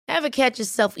Ever catch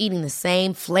yourself eating the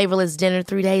same flavorless dinner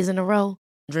 3 days in a row?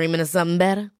 Dreaming of something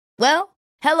better? Well,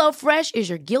 HelloFresh is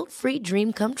your guilt-free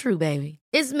dream come true, baby.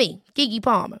 It's me, Keke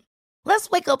Palmer. Let's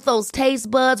wake up those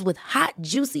taste buds with hot,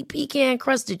 juicy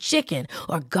pecan-crusted chicken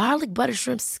or garlic butter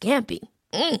shrimp scampi.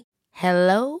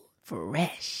 Hello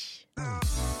Fresh.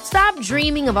 Stop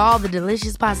dreaming of all the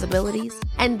delicious possibilities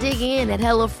and dig in at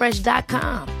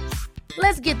HelloFresh.com.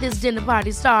 Let's get this dinner party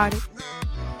started.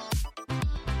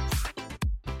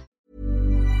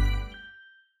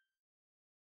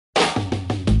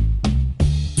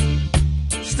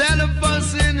 Instead of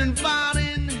fussing and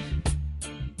fighting.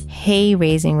 Hey,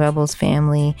 Raising Rebels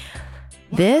family.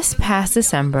 This past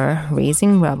December,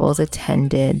 Raising Rebels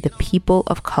attended the People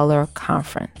of Color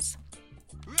Conference.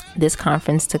 This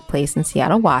conference took place in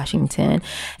Seattle, Washington,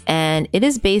 and it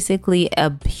is basically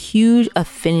a huge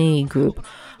affinity group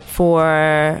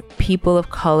for people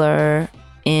of color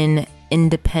in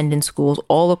independent schools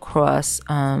all across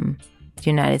the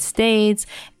United States.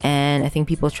 And I think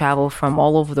people travel from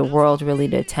all over the world really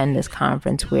to attend this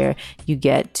conference, where you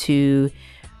get to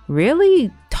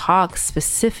really talk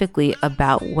specifically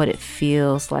about what it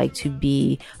feels like to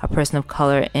be a person of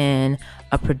color in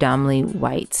a predominantly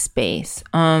white space.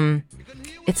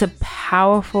 It's a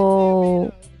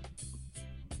powerful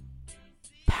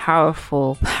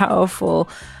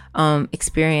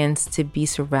experience to be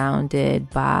surrounded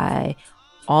by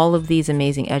all of these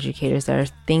amazing educators that are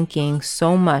thinking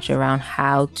so much around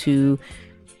how to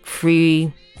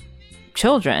free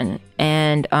children.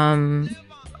 And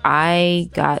I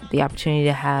got the opportunity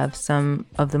to have some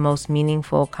of the most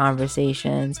meaningful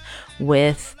conversations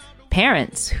with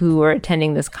parents who were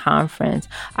attending this conference.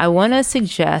 I want to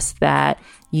suggest that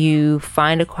you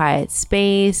find a quiet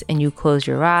space and you close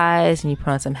your eyes and you put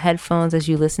on some headphones as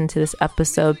you listen to this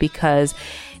episode, because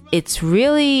it's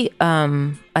really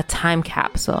a time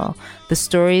capsule. The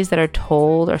stories that are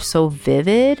told are so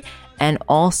vivid, and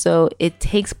also it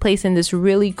takes place in this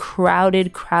really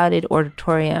crowded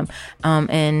auditorium.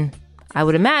 And I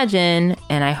would imagine,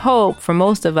 and I hope for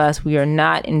most of us, we are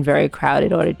not in very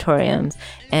crowded auditoriums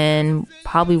and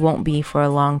probably won't be for a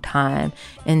long time.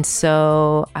 And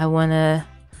so I want to,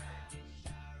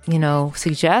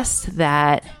 suggest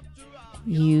that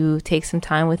you take some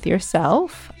time with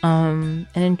yourself and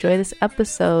enjoy this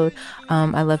episode.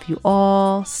 I love you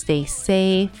all. Stay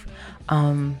safe.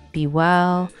 Be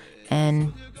well.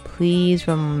 And please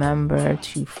remember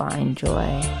to find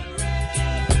joy.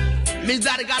 Means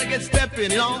that I gotta get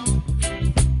stepping,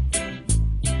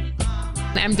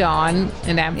 I'm Dawn,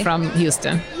 and I'm from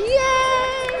Houston.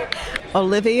 Yay!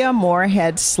 Olivia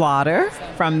Moorhead Slaughter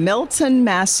from Milton,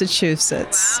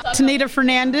 Massachusetts. Tanita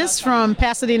Fernandez from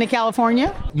Pasadena,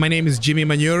 California. My name is Jimmy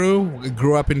Manyuru. I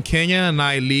grew up in Kenya, and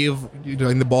I live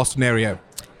in the Boston area.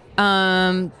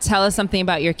 Tell us something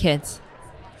about your kids.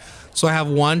 So I have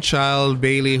one child,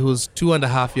 Bailey, who's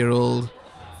 2.5-year-old,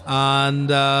 and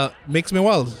makes me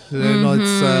wild.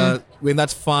 It's we're in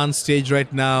that fun stage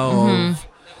right now of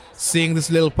seeing this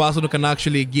little person who can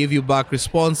actually give you back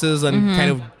responses and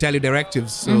kind of tell you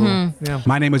directives. So, yeah.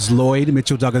 My name is Lloyd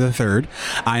Mitchell Duggar III.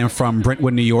 I am from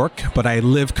Brentwood, New York, but I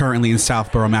live currently in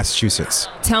Southborough, Massachusetts.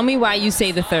 Tell me why you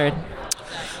say the third.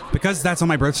 Because that's on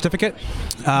my birth certificate.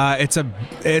 It's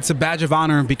a badge of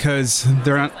honor because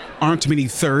there aren't too many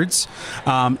thirds,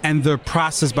 and the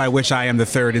process by which I am the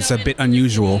third is a bit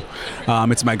unusual.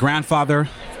 It's my grandfather,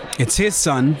 it's his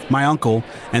son, my uncle,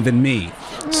 and then me.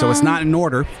 So it's not in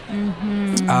order.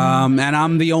 And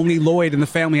I'm the only Lloyd in the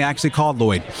family actually called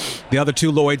Lloyd. The other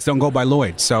two Lloyds don't go by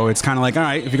Lloyd. So it's kind of like, all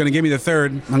right, if you're going to give me the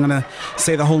third, I'm going to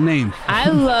say the whole name. I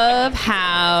love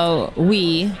how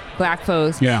we, Black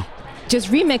folks, just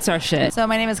remix our shit. So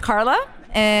my name is Carla,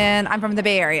 and I'm from the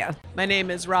Bay Area. My name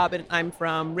is Robin. I'm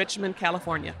from Richmond,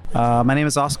 California. My name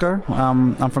is Oscar.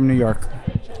 I'm from New York.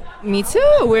 Me too.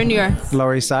 We're in New York.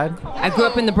 Lower East Side. I grew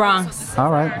up in the Bronx.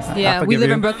 All right. Yeah, we live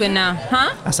in Brooklyn now.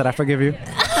 Huh? I said I forgive you.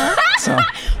 So.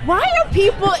 Why are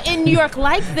people in New York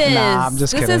like this? Nah, I'm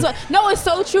just kidding. No, it's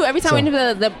so true. Every time we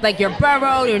enter your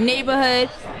borough, your neighborhood,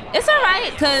 it's all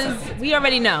right because we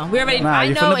already know. I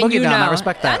know and you know. I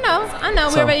respect that. I know.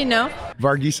 We already know.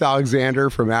 Varghese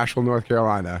Alexander from Asheville, North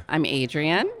Carolina. I'm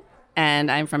Adrienne, and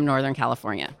I'm from Northern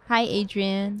California. Hi,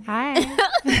 Adrienne.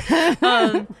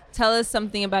 Hi. Tell us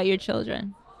something about your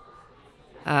children.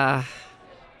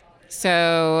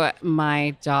 So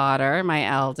my daughter, my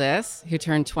eldest, who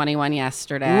turned 21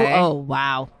 yesterday. Ooh, oh,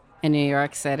 wow. In New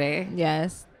York City.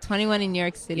 Yes. 21 in New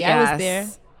York City. Yes. I was there.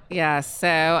 Yeah.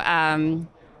 So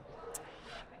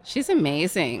she's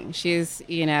amazing. She's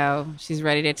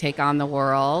ready to take on the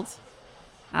world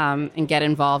and get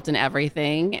involved in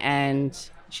everything. And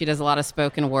she does a lot of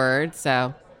spoken word.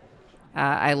 So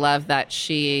I love that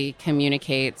she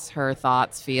communicates her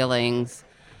thoughts, feelings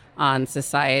on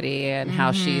society and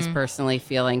how she's personally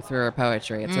feeling through her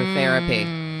poetry. It's her therapy.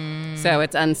 So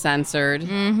it's uncensored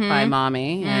by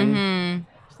mommy, and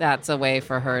that's a way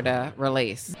for her to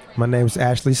release. My name's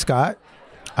Ashley Scott.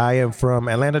 I am from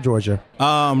Atlanta, Georgia.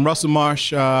 Russell Marsh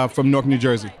from Newark, New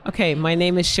Jersey. Okay, my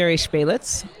name is Sherry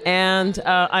Spalitz, and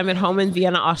I'm at home in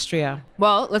Vienna, Austria.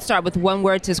 Well, let's start with one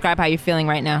word to describe how you're feeling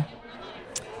right now.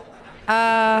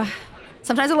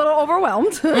 Sometimes a little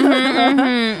overwhelmed,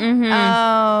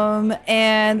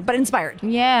 but inspired.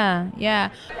 Yeah.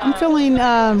 I'm feeling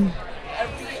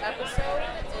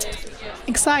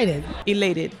excited.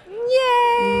 Elated.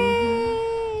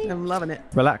 Yay! I'm loving it.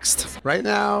 Relaxed. Right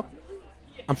now,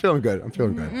 I'm feeling good.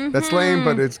 That's lame,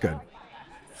 but it's good.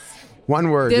 One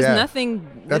word, There's yeah. nothing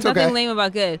That's okay. lame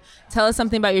about good. Tell us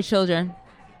something about your children.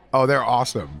 Oh, they're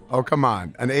awesome. Oh, come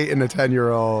on. An 8 and a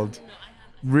 10-year-old.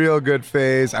 Real good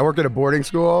phase. I work at a boarding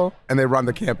school, and they run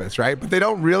the campus, right? But they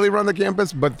don't really run the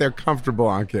campus, but they're comfortable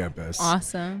on campus.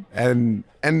 Awesome. And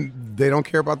they don't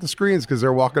care about the screens because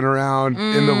they're walking around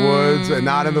in the woods and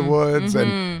not in the woods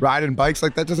and riding bikes.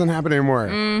 Like, that doesn't happen anymore.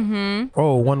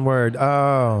 Oh, one word.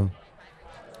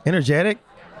 Energetic.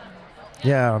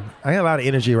 Yeah, I have a lot of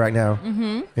energy right now.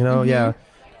 Yeah.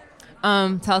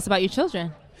 Tell us about your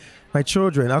children. My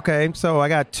children. Okay, so I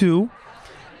got 2.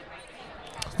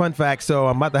 Fun fact, so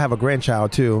I'm about to have a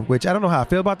grandchild too, which I don't know how I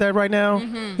feel about that right now,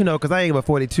 because I ain't but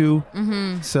 42.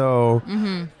 So,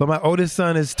 but my oldest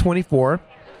son is 24.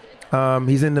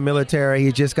 He's in the military.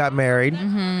 He just got married.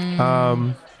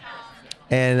 And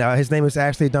his name is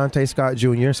actually Dante Scott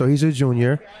Jr., so he's a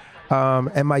junior.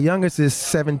 And my youngest is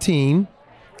 17,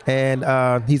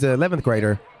 and he's an 11th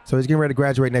grader. So he's getting ready to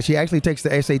graduate next year. He actually takes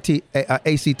the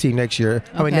ACT next year.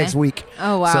 Next week.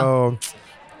 Oh, wow. So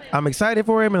I'm excited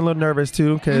for him and a little nervous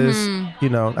too because,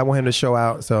 I want him to show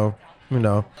out. So,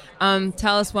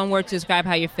 Tell us one word to describe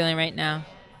how you're feeling right now.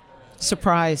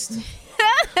 Surprised.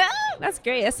 That's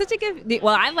great. That's such a good.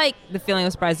 Well, I like the feeling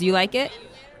of surprise. Do you like it?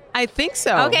 I think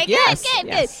so. Okay, yes, good.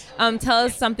 yes. Tell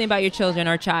us something about your children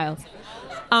or child.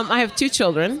 I have 2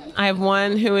 children. I have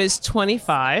one who is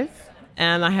 25,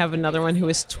 and I have another one who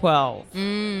is 12.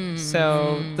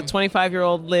 So the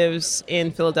 25-year-old lives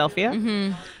in Philadelphia,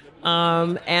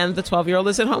 and the 12-year-old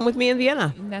is at home with me in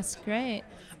Vienna. That's great.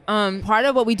 Part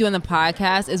of what we do in the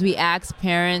podcast is we ask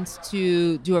parents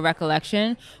to do a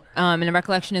recollection. And a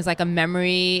recollection is like a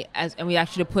memory, and we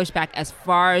ask you to push back as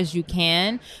far as you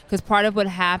can. Because part of what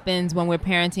happens when we're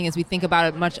parenting is we think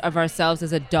about much of ourselves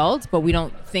as adults, but we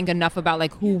don't think enough about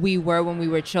like who we were when we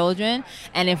were children.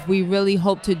 And if we really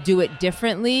hope to do it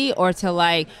differently or to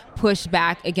like push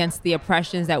back against the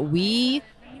oppressions that we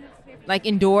like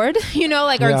endured,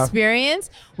 our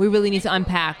experience, we really need to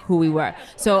unpack who we were.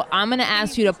 So I'm going to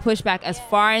ask you to push back as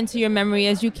far into your memory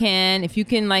as you can. If you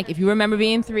can, if you remember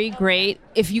being 3, great.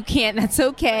 If you can't, that's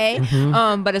okay.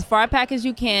 But as far back as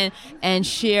you can, and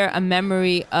share a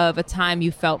memory of a time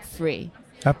you felt free.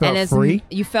 I felt free?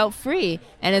 You felt free.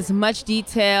 And as much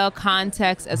detail,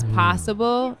 context as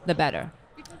possible, the better.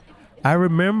 I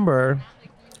remember,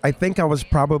 I think I was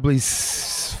probably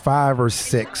 5 or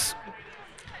 6.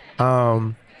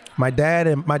 My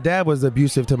dad was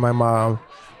abusive to my mom,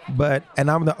 and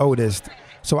I'm the oldest,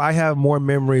 so I have more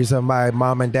memories of my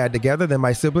mom and dad together than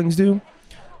my siblings do,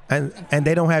 and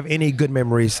they don't have any good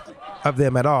memories of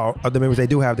them at all, of the memories they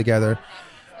do have together.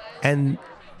 And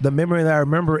the memory that I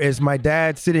remember is my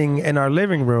dad sitting in our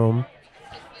living room,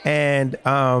 and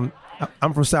I'm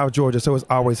from South Georgia, so it's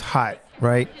always hot,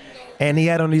 right? And he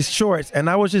had on these shorts, and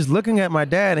I was just looking at my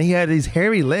dad, and he had these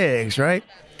hairy legs, right?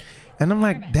 And I'm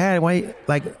like, Dad, why,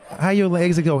 how your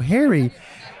legs go hairy?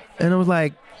 And it was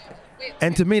like,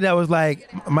 and to me, that was like,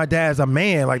 my dad's a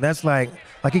man. Like, that's like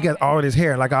he got all this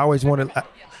hair. Like, I always wanted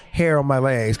hair on my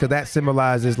legs because that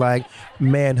symbolizes like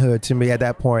manhood to me at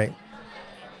that point.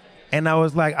 And I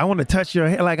was like, I want to touch your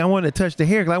hair. Like, I want to touch the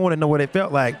hair because I want to know what it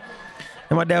felt like.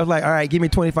 And my dad was like, all right, give me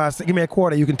 25 cents. Give me a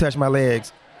quarter. You can touch my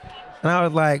legs. And I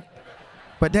was like,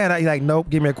 but Dad, he's like, nope,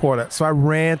 give me a quarter. So I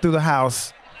ran through the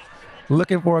house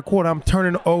looking for a quarter. I'm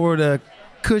turning over the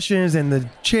cushions and the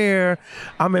chair.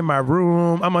 I'm in my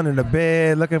room. I'm under the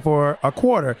bed looking for a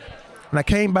quarter. And I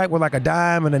came back with like a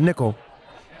dime and a nickel.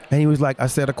 And he was like, I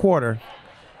said a quarter.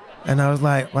 And I was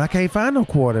like, well, I can't find no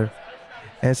quarter.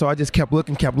 And so I just kept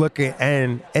looking.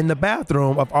 And in the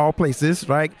bathroom of all places,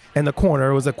 right, in the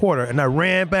corner, was a quarter. And I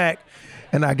ran back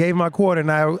and I gave my quarter.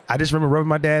 And I just remember rubbing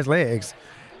my dad's legs.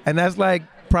 And that's like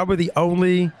probably the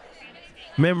only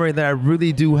memory that I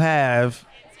really do have,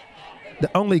 the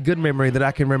only good memory that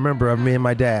I can remember of me and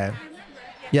my dad.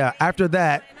 Yeah, after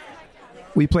that,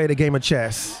 we played a game of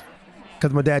chess.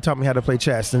 because my dad taught me how to play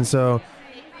chess, and so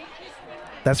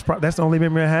that's the only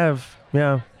memory I have.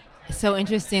 Yeah. It's so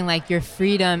interesting. Like your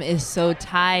freedom is so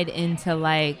tied into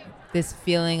like this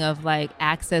feeling of like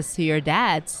access to your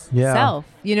dad's self.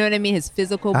 You know what I mean? His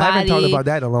physical body. I haven't talked about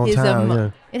that in a long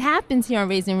time. It happens here on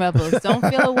Raising Rebels. Don't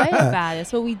feel away about it.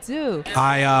 That's what we do.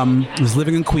 I was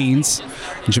living in Queens,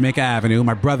 Jamaica Avenue,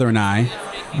 my brother and I,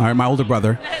 my older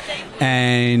brother,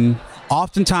 and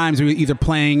oftentimes we were either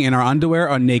playing in our underwear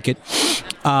or naked,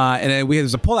 and then there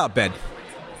was a pull-out bed.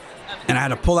 And I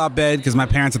had a pull-out bed because my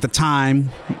parents at the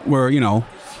time were,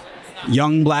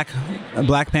 young black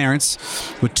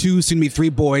parents with 2, soon to be 3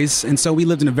 boys. And so we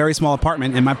lived in a very small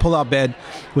apartment, and my pull-out bed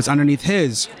was underneath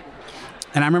his.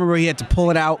 And I remember he had to pull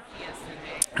it out,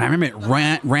 and I remember it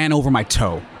ran over my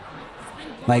toe.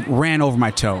 Like, ran over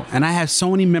my toe. And I have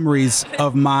so many memories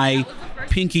of my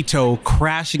pinky toe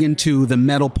crashing into the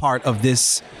metal part of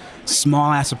this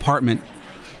small-ass apartment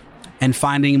and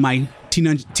finding my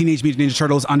Teenage Mutant Ninja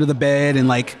Turtles under the bed, and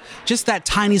like just that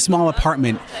tiny small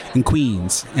apartment in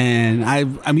Queens. And I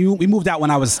mean, we moved out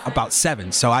when I was about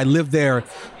 7, so I lived there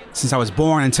since I was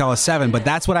born until I was 7. But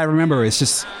that's what I remember. It's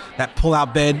just that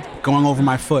pull-out bed going over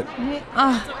my foot.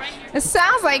 It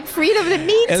sounds like freedom to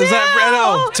me too.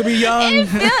 To be young.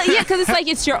 Because it's like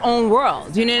it's your own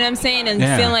world. You know what I'm saying? And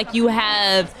feeling like you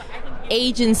have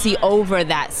agency over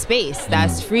that space.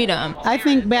 That's freedom. I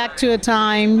think back to a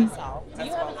time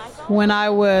when I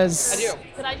was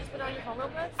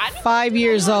 5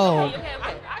 years old,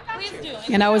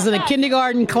 and I was in a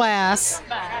kindergarten class,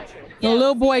 and a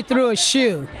little boy threw a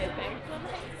shoe,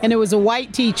 and it was a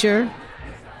white teacher,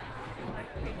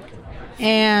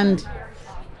 and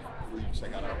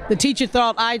the teacher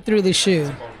thought I threw the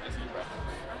shoe,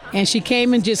 and she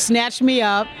came and just snatched me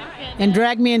up and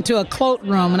dragged me into a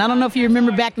cloakroom. And I don't know if you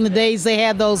remember back in the days they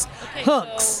had those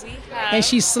hooks, and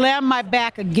she slammed my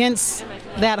back against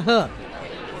that hook.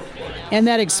 And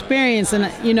that experience, and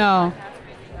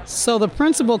so the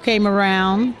principal came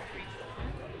around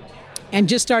and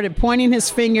just started pointing his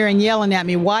finger and yelling at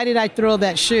me, why did I throw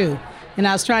that shoe? And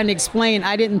I was trying to explain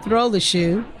I didn't throw the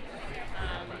shoe.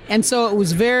 And so it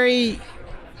was very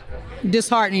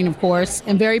disheartening, of course,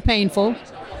 and very painful.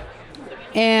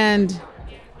 And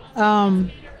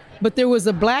but there was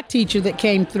a black teacher that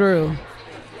came through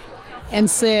and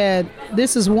said,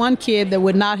 this is one kid that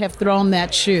would not have thrown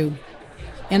that shoe.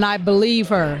 And I believe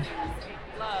her.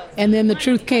 And then the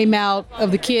truth came out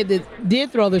of the kid that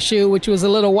did throw the shoe, which was a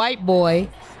little white boy.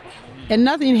 And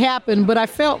nothing happened, but I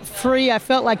felt free. I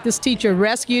felt like this teacher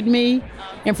rescued me.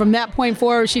 And from that point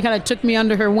forward, she kind of took me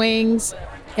under her wings.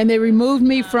 And they removed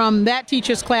me from that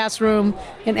teacher's classroom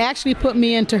and actually put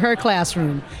me into her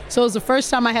classroom. So it was the first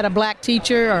time I had a black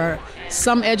teacher or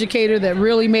some educator that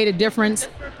really made a difference.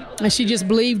 And she just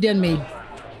believed in me.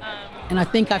 And I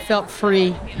think I felt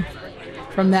free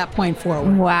from that point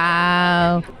forward.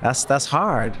 Wow. That's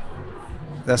hard.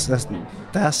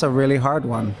 That's a really hard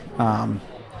one.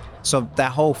 So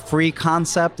that whole free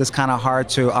concept is kind of hard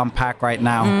to unpack right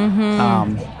now.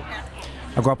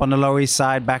 I grew up on the Lower East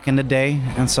Side back in the day,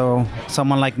 and so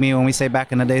someone like me, when we say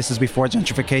back in the day, this is before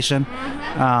gentrification.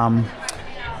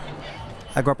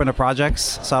 I grew up in the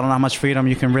projects, so I don't know how much freedom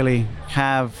you can really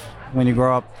have when you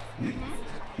grow up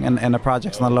in the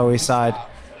projects on the Lower East Side.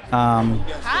 But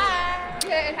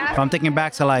I'm thinking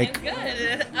back to like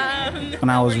when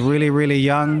I was really, really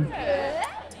young.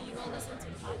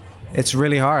 It's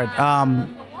really hard.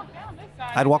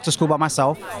 I'd walk to school by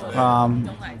myself around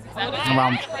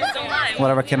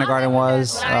whatever kindergarten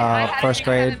was, first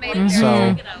grade.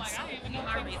 So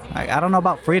I don't know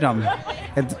about freedom.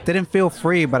 It didn't feel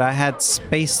free, but I had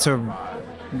space to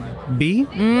be.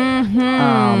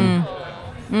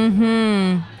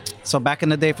 So back in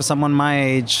the day, for someone my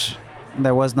age,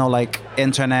 there was no like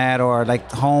internet, or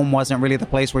like home wasn't really the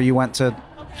place where you went to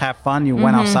have fun. You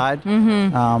went outside.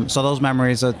 So those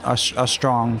memories are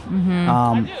strong.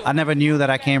 I never knew that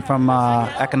I came from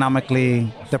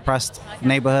economically depressed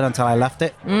neighborhood until I left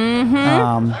it.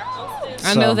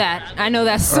 I know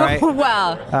that so right?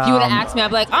 well. If you would have asked me, I'd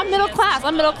be like, I'm middle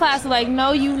class. Like,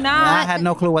 no, you not. I had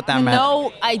no clue what that meant.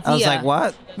 No idea. I was like,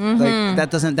 what? Like,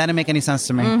 that didn't make any sense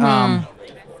to me.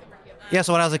 Yeah,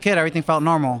 so when I was a kid, everything felt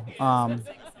normal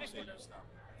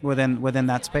within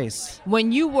that space.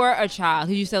 When you were a child,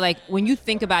 because you said like when you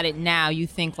think about it now, you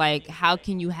think like, how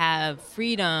can you have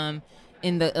freedom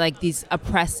in the like these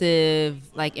oppressive,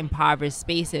 like impoverished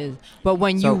spaces? But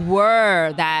when you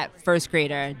were that first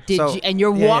grader, and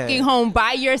you're walking home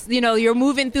by you're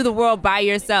moving through the world by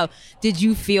yourself, did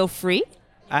you feel free?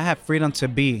 I had freedom to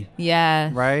be. Yeah.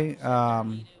 Right?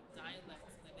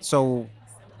 So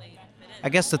I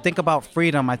guess to think about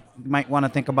freedom, I might want to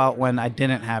think about when I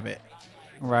didn't have it,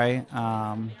 right?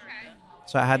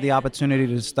 So I had the opportunity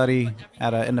to study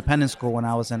at an independent school when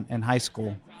I was in high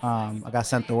school. I got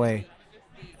sent away,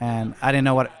 and I didn't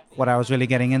know what I was really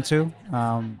getting into.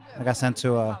 I got sent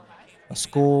to a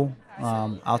school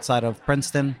outside of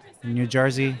Princeton, in New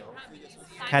Jersey.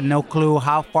 Had no clue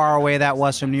how far away that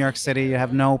was from New York City. You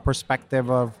have no perspective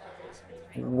of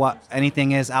what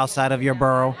anything is outside of your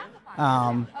borough.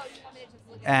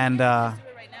 And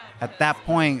at that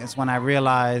point is when I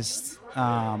realized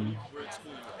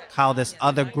how this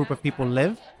other group of people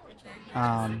live.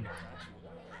 And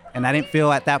I didn't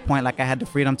feel at that point like I had the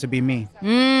freedom to be me.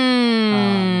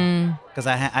 Because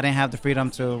I didn't have the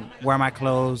freedom to wear my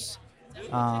clothes,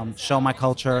 show my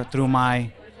culture through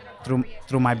my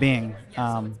being.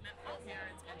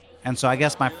 And so I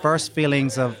guess my first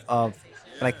feelings of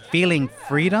like feeling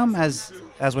freedom as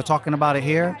we're talking about it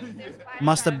here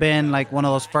must have been like one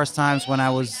of those first times when I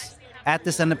was at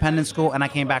this independent school and I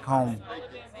came back home,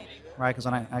 right? Because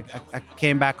when I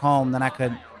came back home, then I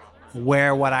could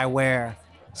wear what I wear,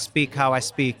 speak how I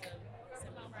speak,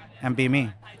 and be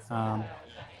me.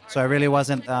 So it really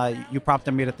wasn't, you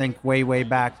prompted me to think way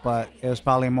back, but it was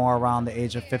probably more around the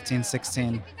age of 15,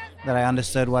 16 that I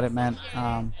understood what it meant.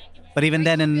 But even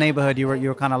then in the neighborhood, you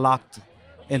were kind of locked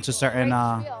into certain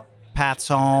paths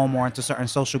home or into certain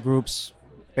social groups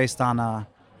based on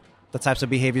the types of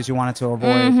behaviors you wanted to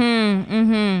avoid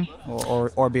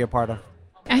or be a part of.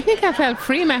 I think I felt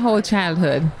free my whole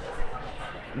childhood.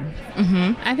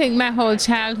 I think my whole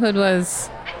childhood was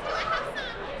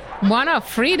one of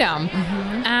freedom.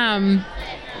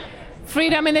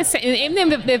 Freedom in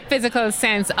the physical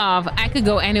sense of I could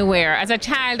go anywhere. As a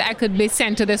child, I could be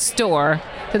sent to the store,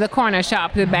 to the corner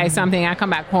shop to buy something and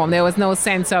come back home. There was no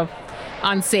sense of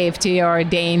unsafety or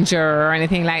danger or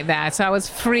anything like that. So I was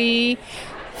free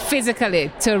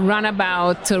physically to run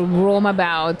about, to roam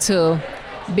about, to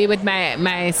be with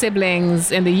my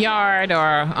siblings in the yard or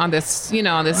on this,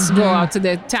 go out to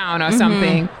the town or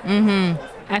something.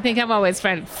 I think I've always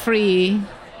felt free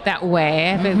that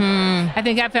way. I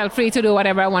think I felt free to do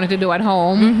whatever I wanted to do at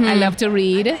home. I love to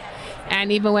read.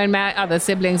 And even when my other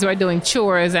siblings were doing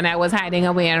chores and I was hiding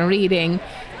away and reading,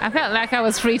 I felt like I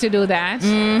was free to do that.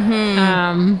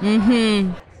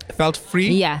 Felt free?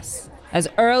 Yes. As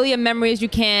early a memory as you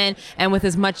can and with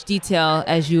as much detail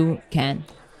as you can.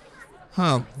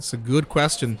 That's a good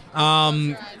question.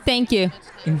 Thank you.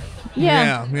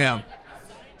 Yeah.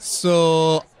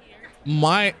 So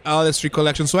my earliest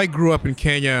recollection, so I grew up in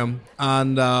Kenya,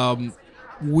 and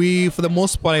we, for the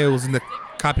most part, I was in the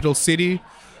capital city.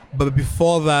 But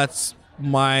before that,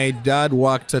 my dad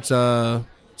worked at a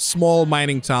small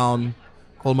mining town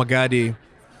called Magadi.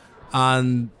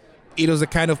 And it was the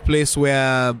kind of place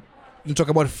where you talk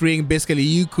about freeing. Basically,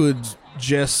 you could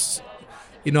just,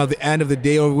 at the end of the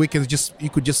day or weekends, you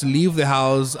could just leave the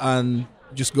house and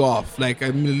just go off. Like,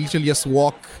 I mean, literally just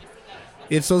walk.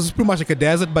 It was pretty much like a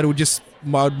desert, but it would just,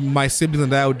 my siblings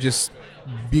and I would just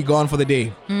be gone for the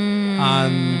day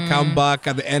and come back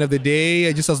at the end of the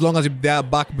day. Just as long as you're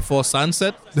back before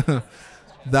sunset.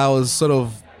 That was sort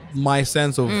of my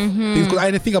sense of things. 'Cause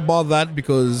I didn't think about that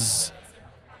because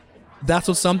that's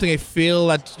not something I feel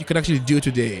that you can actually do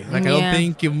today. Like, I don't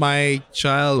think if my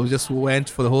child just went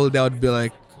for the whole day, I would be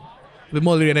like, a bit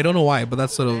more leery, and I don't know why, but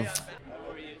that's sort of...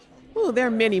 Oh, there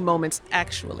are many moments,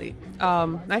 actually.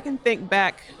 I can think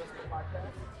back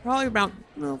probably around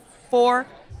 4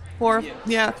 or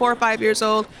 5 years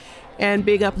old and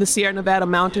being up in the Sierra Nevada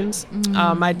mountains.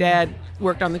 My dad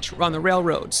worked on the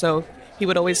railroad, so he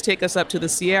would always take us up to the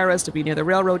Sierras to be near the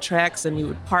railroad tracks, and we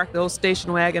would park the old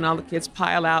station wagon, all the kids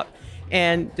pile out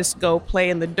and just go play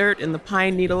in the dirt and the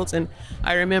pine needles. And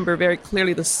I remember very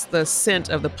clearly the scent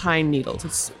of the pine needles.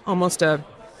 It's almost a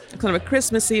kind of a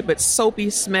Christmassy but soapy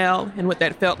smell, and what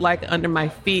that felt like under my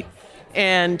feet,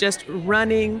 and just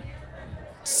running,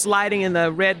 sliding in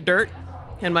the red dirt,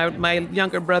 and my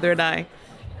younger brother and I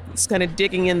just kind of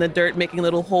digging in the dirt, making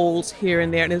little holes here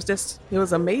and there, and it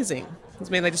was amazing. It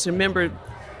made I just remember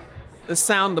the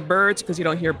sound of the birds, because you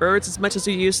don't hear birds as much as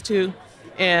you used to,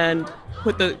 and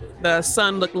what the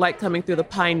sun looked like coming through the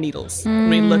pine needles when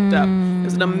we looked up. It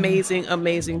was an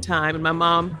amazing time, and my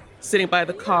mom sitting by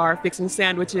the car fixing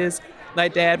sandwiches, my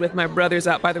dad with my brothers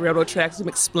out by the railroad tracks, him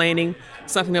explaining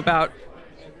something about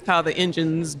how the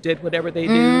engines did whatever they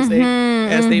do as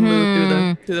they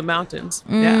move through the mountains.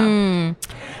 Yeah.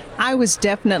 I was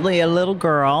definitely a little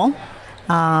girl,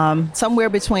 somewhere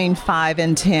between 5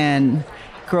 and 10,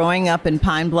 growing up in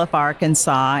Pine Bluff,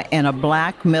 Arkansas, in a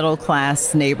black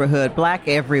middle-class neighborhood, black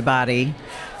everybody,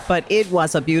 but it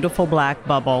was a beautiful black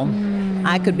bubble.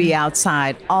 I could be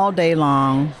outside all day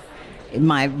long, in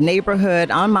my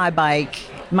neighborhood, on my bike,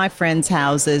 my friends'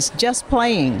 houses, just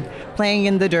playing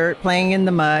in the dirt, playing in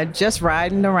the mud, just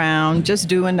riding around, just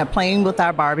playing with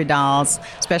our Barbie dolls,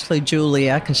 especially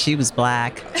Julia, because she was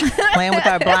black, playing with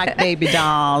our black baby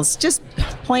dolls, just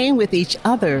playing with each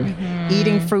other,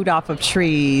 eating fruit off of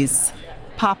trees,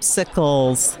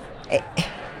 popsicles.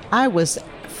 I was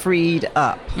freed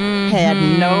up, had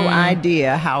no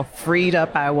idea how freed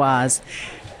up I was.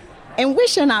 And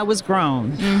wishing I was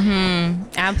grown.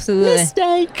 Absolutely.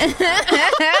 Mistake.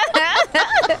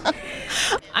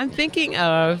 I'm thinking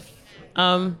of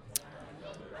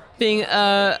being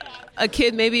a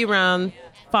kid maybe around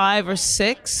 5 or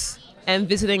 6 and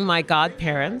visiting my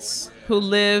godparents who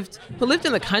lived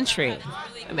in the country.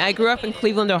 I mean, I grew up in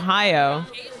Cleveland, Ohio,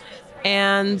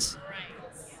 and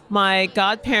my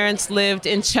godparents lived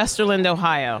in Chesterland,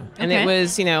 Ohio. And it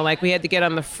was, like we had to get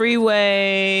on the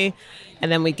freeway,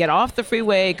 and then we'd get off the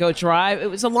freeway, go drive. It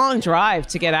was a long drive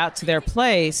to get out to their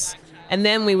place. And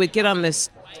then we would get on this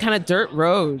kind of dirt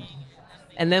road.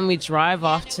 And then we'd drive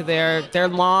off to their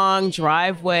long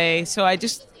driveway. So I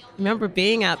just remember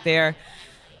being out there.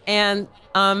 And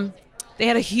they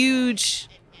had a huge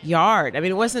yard. I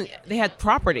mean, they had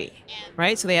property,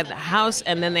 right? So they had the house,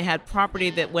 and then they had property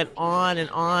that went on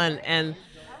and on. And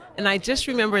I just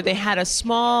remember they had a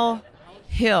small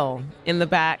hill in the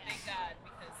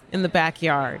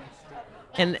backyard.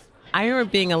 And I remember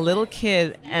being a little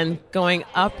kid and going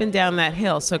up and down that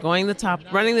hill. So going to the top,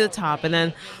 running to the top, and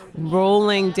then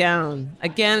rolling down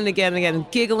again and again and again,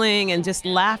 giggling and just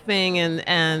laughing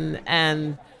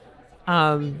and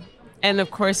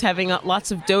of course having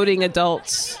lots of doting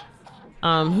adults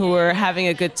who were having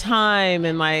a good time.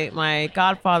 And my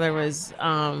godfather was,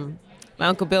 my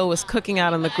Uncle Bill was cooking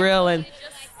out on the grill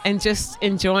and just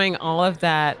enjoying all of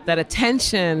that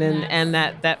attention and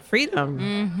that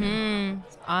freedom.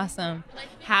 Awesome.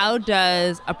 How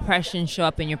does oppression show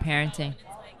up in your parenting?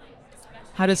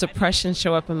 How does oppression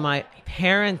show up in my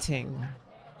parenting?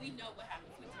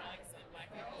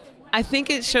 I think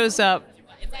it shows up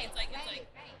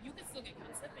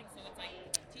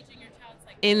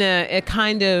in a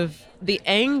kind of the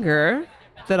anger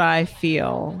that I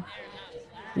feel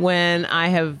when I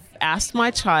have asked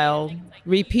my child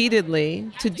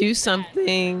repeatedly to do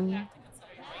something,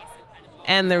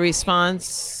 and the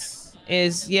response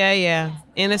is, yeah,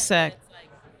 in a sec,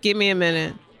 give me a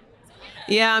minute.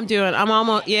 Yeah, I'm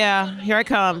almost, yeah, here I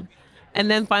come.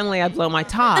 And then finally I blow my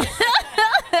top.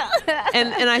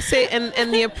 and I say,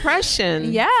 and the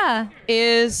oppression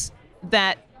is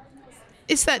that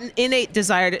it's that innate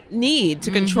desired need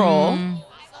to control.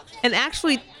 And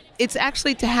actually, it's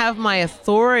actually to have my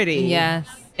authority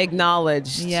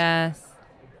acknowledged.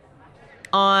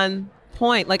 On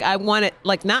point. Like I want it,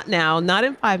 like not now, not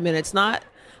in 5 minutes, I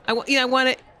want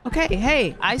it, okay,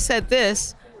 hey, I said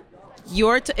this,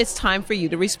 it's time for you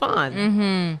to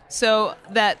respond. So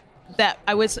that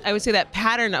I would say that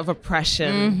pattern of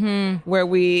oppression where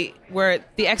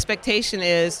the expectation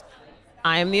is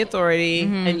I am the authority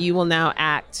and you will now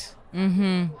act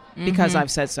because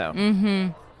I've said so.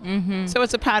 So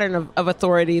it's a pattern of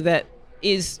authority that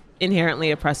is inherently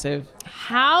oppressive.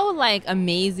 How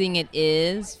amazing it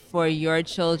is for your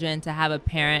children to have a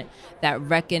parent that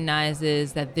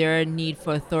recognizes that their need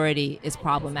for authority is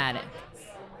problematic.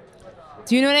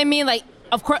 Do you know what I mean?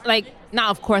 Of course,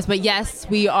 not of course, but yes,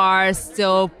 we are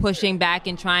still pushing back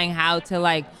and trying how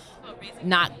to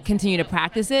not continue to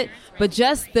practice it, but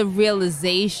just the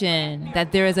realization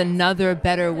that there is another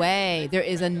better way. There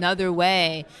is another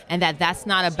way, and that's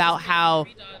not about how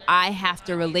I have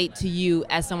to relate to you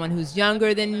as someone who's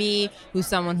younger than me, who's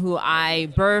someone who I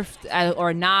birthed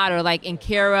or not, or in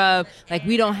care of.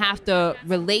 We don't have to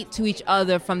relate to each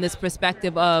other from this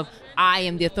perspective of I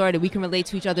am the authority. We can relate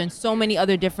to each other in so many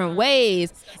other different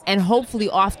ways, and hopefully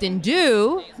often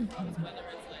do.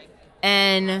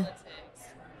 And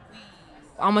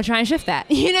I'm gonna try and shift that.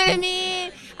 You know what I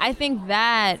mean? I think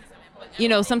that,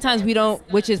 sometimes we don't,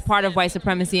 which is part of white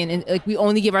supremacy, and we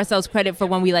only give ourselves credit for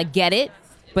when we get it,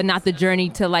 but not the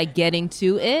journey to getting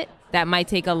to it. That might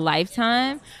take a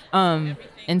lifetime. And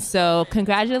so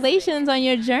congratulations on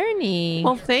your journey.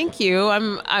 Well, thank you.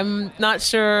 I'm not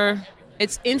sure.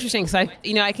 It's interesting because I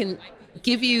can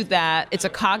give you that. It's a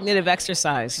cognitive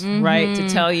exercise, right? To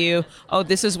tell you, oh,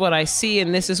 this is what I see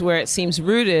and this is where it seems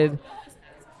rooted.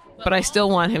 But I still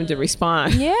want him to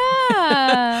respond.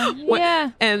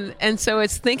 Yeah. And so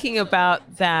it's thinking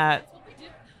about that.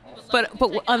 But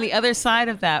on the other side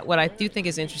of that, what I do think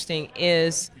is interesting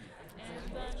is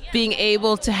being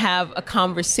able to have a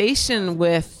conversation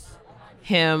with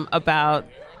him about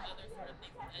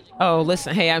oh,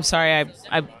 listen, hey, I'm sorry,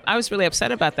 I was really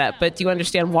upset about that, but do you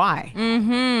understand why?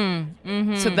 Mm-hmm.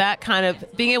 Mm-hmm. So that kind of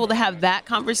being able to have that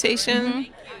conversation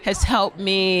has helped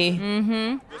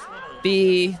me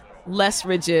be less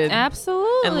rigid,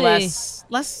 absolutely, and less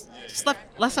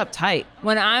uptight.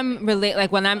 When I'm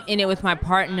when I'm in it with my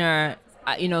partner,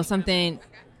 something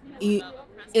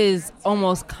is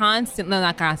almost constant, no,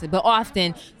 not constant, but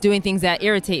often doing things that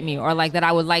irritate me or like that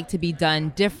I would like to be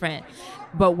done different.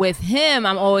 But with him,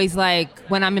 I'm always like,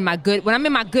 when I'm in my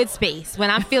good space,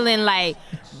 when I'm feeling like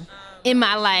in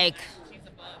my like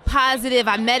positive,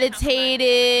 I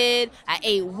meditated, I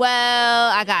ate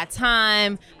well, I got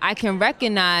time, I can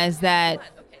recognize that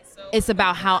it's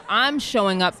about how I'm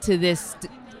showing up to this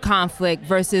conflict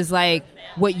versus like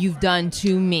what you've done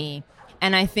to me.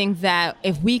 And I think that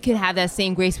if we could have that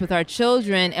same grace with our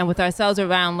children and with ourselves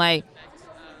around like,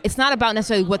 it's not about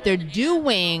necessarily what they're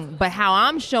doing, but how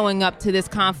I'm showing up to this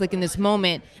conflict in this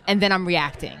moment, and then I'm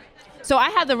reacting. So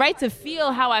I have the right to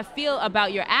feel how I feel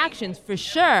about your actions for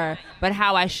sure, but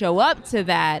how I show up to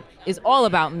that is all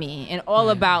about me and all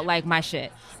about like my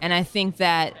shit. And I think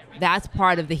that that's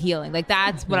part of the healing. Like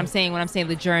that's what I'm saying when I'm saying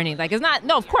the journey. Like it's not,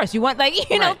 no, of course you want like,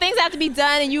 know, things have to be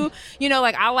done and you know,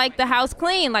 like I like the house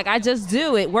clean. Like I just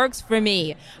do, it works for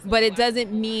me. But it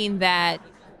doesn't mean that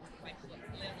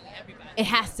it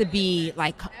has to be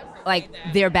like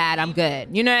they're bad, I'm good.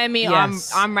 You know what I mean?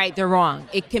 Yes. I'm right, they're wrong.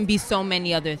 It can be so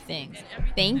many other things.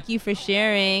 Thank you for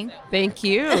sharing. Thank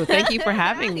you. Thank you for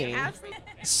having me.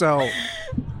 So,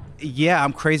 yeah,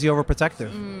 I'm crazy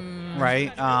overprotective,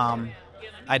 right?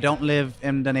 I don't live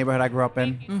in the neighborhood I grew up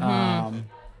in.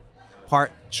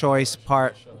 Part choice,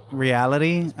 part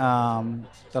reality. The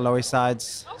Lower East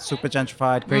Side's super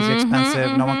gentrified, crazy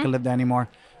expensive. No one can live there anymore.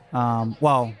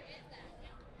 Well,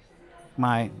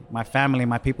 my family,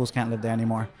 my peoples can't live there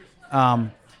anymore.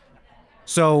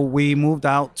 So we moved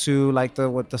out to like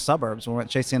the suburbs. We went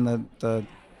chasing the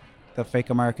fake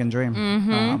American dream.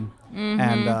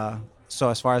 And so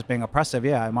as far as being oppressive,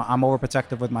 yeah, I'm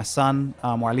overprotective with my son,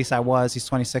 or at least I was. He's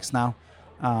 26 now.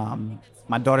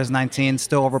 My daughter's 19,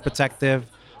 still overprotective.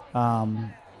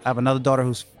 I have another daughter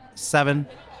who's 7.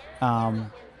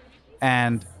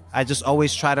 And I just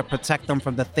always try to protect them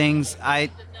from the things I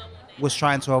was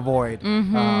trying to avoid.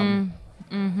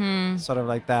 Sort of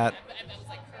like that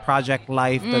project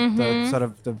life, the sort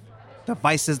of the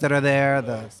vices that are there,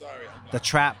 the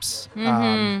traps.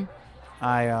 I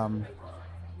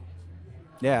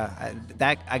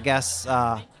guess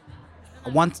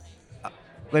once,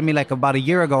 maybe like about a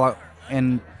year ago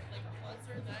in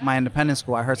my independent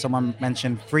school, I heard someone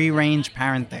mention free range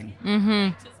parenting.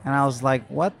 And I was like,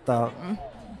 what the?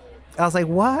 I was like,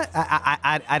 what?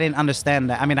 I didn't understand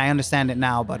that. I mean, I understand it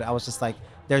now, but I was just like,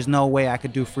 there's no way I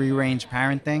could do free range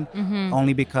parenting,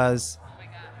 only because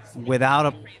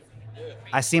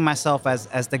I see myself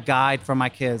as the guide for my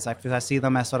kids. I see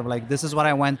them as sort of like, this is what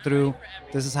I went through.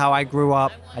 This is how I grew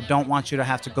up. I don't want you to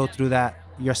have to go through that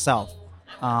yourself.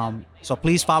 So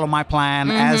please follow my plan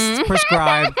as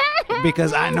prescribed,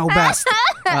 because I know best.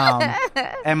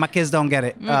 And my kids don't get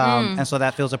it. And so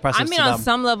that feels oppressive to them. I mean, on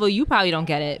some level, you probably don't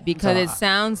get it, because it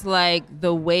sounds like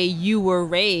the way you were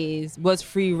raised was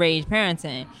free range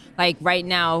parenting. Like right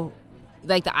now,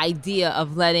 like the idea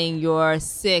of letting your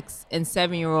 6 and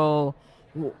 7-year-old,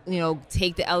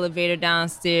 take the elevator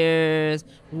downstairs,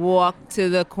 walk to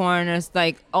the corners,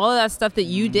 like all of that stuff that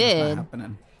you did,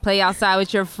 play outside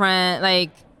with your friend, like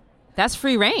that's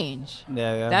free range.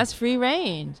 Yeah. That's free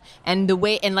range. And the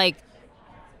way, and like,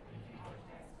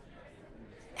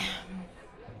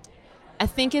 I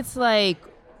think it's like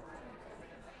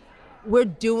we're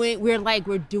doing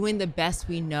the best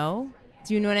we know.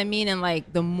 Do you know what I mean? And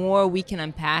like the more we can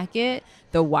unpack it,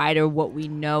 the wider what we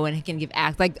know and it can give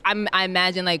act. Like I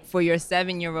imagine like for your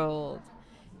 7-year-old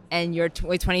and your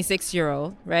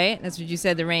 26-year-old, right? That's what you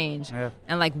said, the range. Yeah.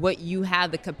 And like what you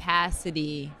have the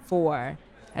capacity for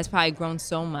has probably grown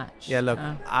so much. Yeah, look,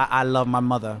 I love my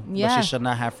mother, but she should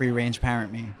not have free range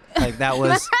parent me. Like that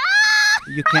was,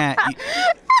 you can't.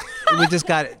 We just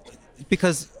got it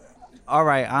because. All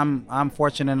right, I'm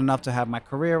fortunate enough to have my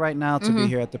career right now, to be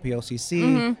here at the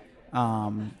POCC.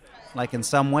 Like in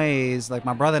some ways, like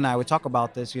my brother and I, we talk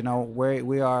about this, we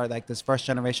are like this first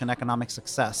generation economic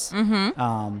success.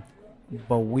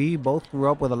 But we both grew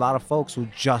up with a lot of folks who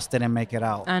just didn't make it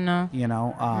out. I know.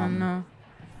 I know.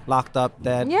 Locked up,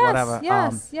 dead, yes, whatever.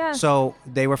 Yes. So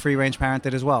they were free range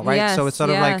parented as well, right? Yes, so it's sort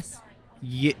of like,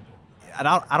 I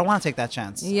don't want to take that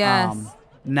chance. Yes.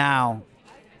 Now,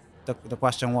 the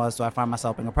question was, do I find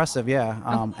myself being oppressive? Yeah.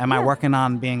 Am I working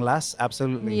on being less?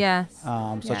 Absolutely. Yes.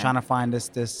 So trying to find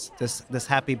this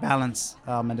happy balance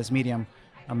and this medium.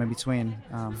 I'm in between.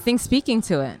 Think speaking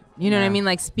to it. You know what I Yeah. mean?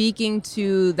 Like speaking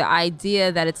to the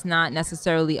idea that it's not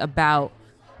necessarily about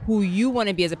who you want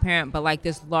to be as a parent, but like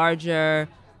this larger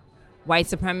white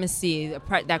supremacy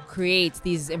that creates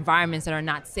these environments that are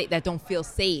not safe, that don't feel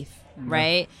safe,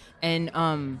 right?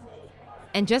 And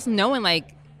just knowing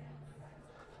like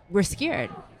we're scared.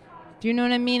 Do you know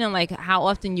what I mean? And like how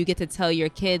often you get to tell your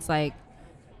kids like,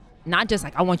 not just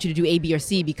like I want you to do A, B, or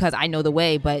C because I know the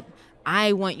way, but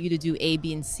I want you to do A,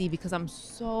 B, and C because I'm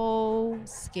so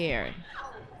scared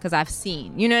because I've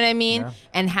seen. You know what I mean? Yeah.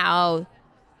 And how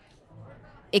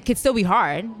it could still be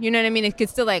hard. You know what I mean? It could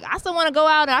still like, I still want to go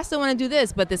out and I still want to do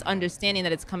this, but this understanding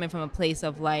that it's coming from a place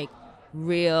of like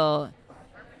real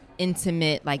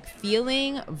intimate like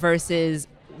feeling versus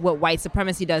what white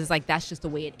supremacy does is like, that's just the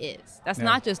way it is. That's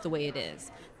not just the way it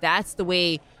is. That's the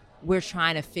way we're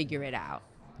trying to figure it out.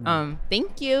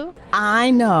 Thank you.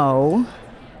 I know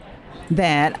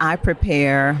that I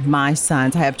prepare my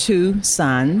sons. I have two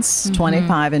sons,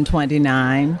 25 and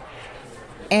 29.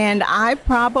 And I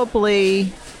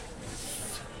probably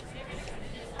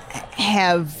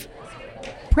have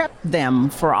prepped them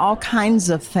for all kinds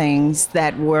of things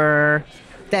that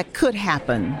could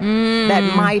happen,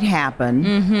 that might happen,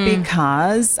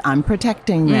 because I'm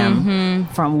protecting them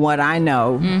from what I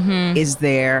know is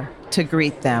there to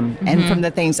greet them and from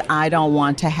the things I don't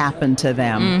want to happen to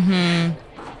them.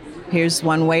 Here's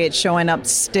one way it's showing up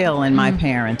still in my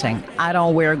parenting. I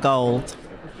don't wear gold.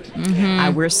 I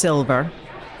wear silver.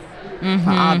 For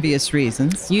obvious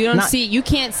reasons. You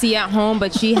can't see at home,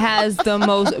 but she has the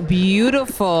most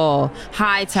beautiful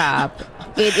high top.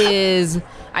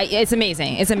 It's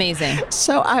amazing. It's amazing.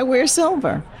 So I wear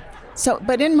silver.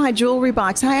 But in my jewelry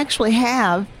box, I actually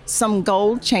have some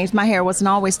gold chains. My hair wasn't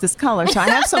always this color, so I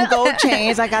have some gold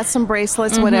chains. I got some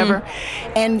bracelets, whatever.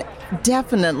 And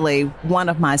definitely one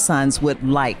of my sons would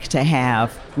like to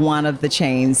have one of the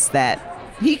chains that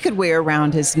he could wear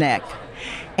around his neck.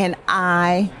 And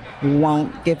I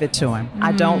won't give it to him.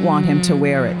 I don't want him to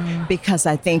wear it because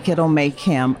I think it'll make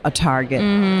him a target.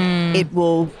 It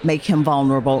will make him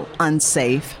vulnerable,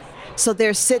 unsafe. So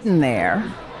they're sitting there.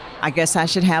 I guess I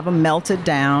should have him melted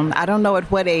down. I don't know at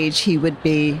what age it would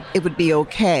be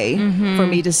okay for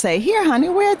me to say, here, honey,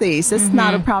 wear these. It's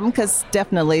not a problem because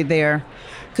definitely they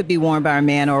could be worn by a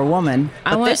man or a woman.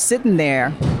 But they're sitting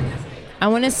there. I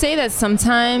want to say that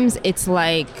sometimes it's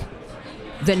like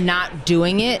the not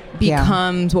doing it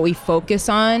becomes what we focus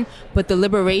on, but the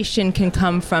liberation can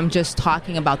come from just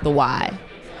talking about the why.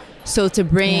 So to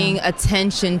bring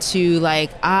attention to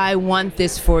like, I want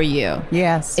this for you.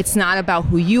 Yes. It's not about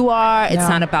who you are. It's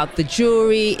not about the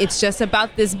jewelry. It's just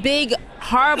about this big,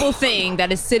 horrible thing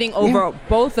that is sitting over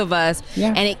both of us. Yeah.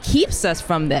 And it keeps us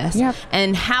from this. Yep.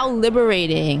 And how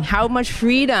liberating, how much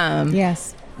freedom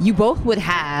you both would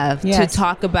have to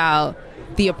talk about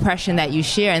the oppression that you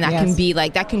share, and that can be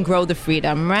like, that can grow the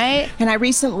freedom, right? And I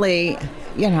recently,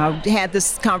 had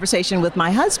this conversation with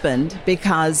my husband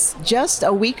because just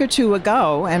a week or two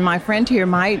ago, and my friend here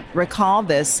might recall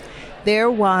this, there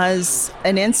was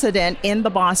an incident in the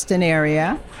Boston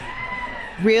area,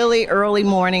 really early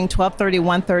morning, 12:30,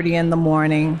 1:30 in the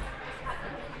morning.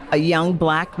 A young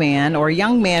black man or a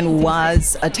young man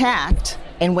was attacked.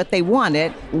 And what they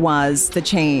wanted was the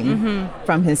chain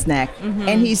from his neck.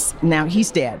 And he's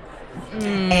dead.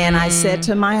 And I said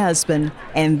to my husband,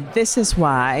 and this is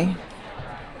why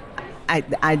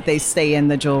they stay in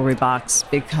the jewelry box,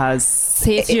 because...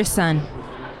 Say it to your son.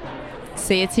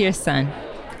 Say it to your son.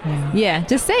 Yeah,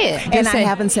 just say it. I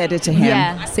haven't said it to him.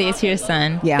 Yeah, say it to your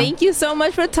son. Yeah. Thank you so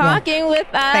much for talking with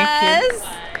us.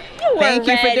 Thank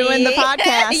you for doing the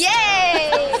podcast.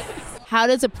 Yay! How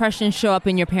does oppression show up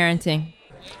in your parenting?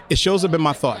 It shows up in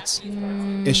my thoughts.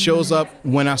 It shows up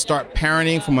when I start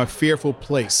parenting from a fearful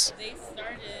place.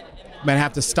 But I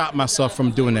have to stop myself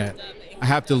from doing that. I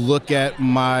have to look at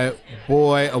my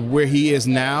boy of where he is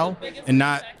now and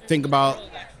not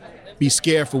be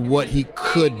scared for what he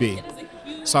could be.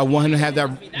 So I want him to have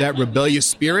that rebellious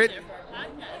spirit,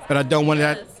 but I don't want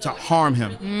that to harm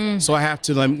him. So I have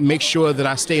to make sure that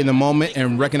I stay in the moment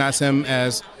and recognize him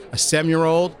as a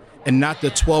 7-year-old and not the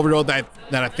 12-year-old that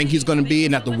I think he's going to be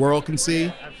and that the world can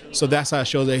see. So that's how it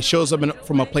shows up. It shows up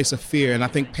from a place of fear. And I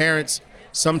think parents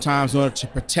sometimes, in order to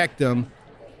protect them,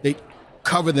 they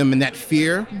cover them in that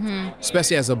fear,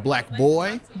 especially as a black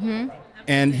boy.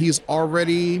 And he's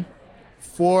already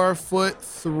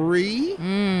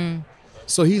 4'3".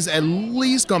 So he's at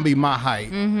least going to be my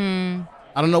height. I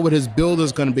don't know what his build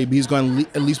is going to be, but he's going to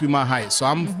at least be my height. So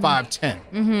I'm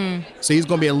 5'10". So he's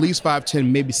going to be at least 5'10",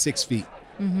 maybe 6 feet.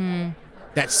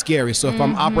 That's scary. So if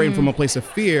I'm operating from a place of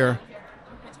fear,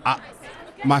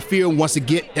 My fear wants to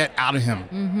get that out of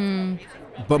him.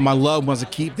 But my love wants to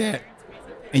keep that.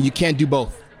 And you can't do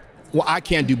both. Well, I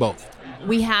can't do both.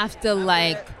 We have to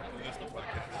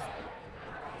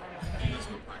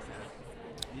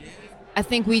I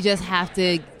think we just have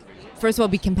to, first of all,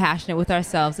 be compassionate with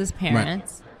ourselves as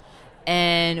parents. Right.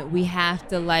 And we have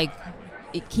to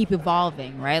keep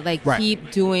evolving, right?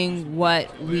 Keep doing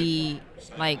what we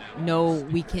know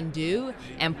we can do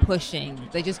and pushing.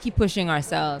 Just keep pushing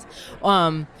ourselves.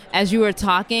 As you were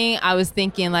talking, I was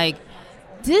thinking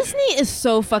Disney is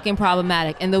so fucking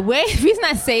problematic. And the reason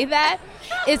I say that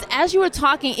is, as you were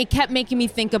talking, it kept making me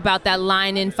think about that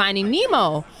line in Finding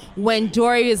Nemo when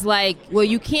Dory is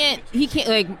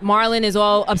Marlin is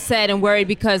all upset and worried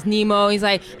because Nemo, he's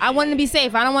like, I want him to be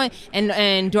safe. I don't want,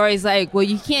 and Dory's like, well,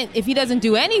 you can't, if he doesn't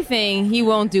do anything, he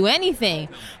won't do anything.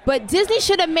 But Disney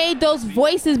should have made those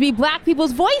voices be black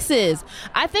people's voices.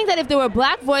 I think that if there were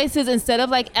black voices instead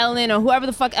of Ellen or whoever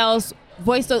the fuck else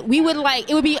voice, we would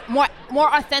it would be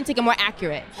more authentic and more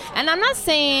accurate. And I'm not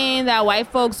saying that white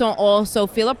folks don't also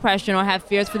feel oppression or have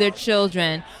fears for their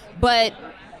children, but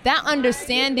that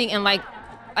understanding and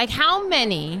how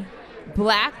many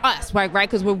black us, right?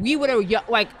 Because when we would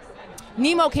have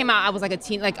Nemo came out, I was a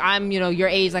teen, I'm your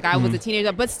age, I was a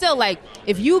teenager, but still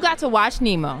if you got to watch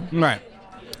Nemo, right?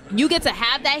 You get to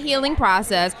have that healing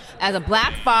process as a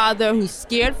black father who's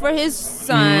scared for his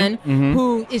son,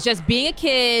 who is just being a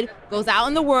kid, goes out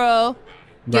in the world,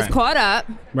 gets caught up.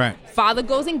 Right. Father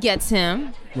goes and gets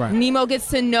him. Right. Nemo gets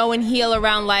to know and heal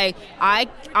around I'm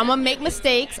gonna make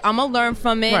mistakes. I'm gonna learn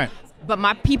from it. Right. But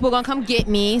my people gonna come get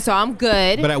me, so I'm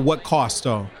good. But at what cost,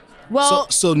 though? Well,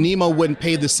 so Nemo wouldn't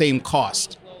pay the same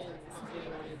cost.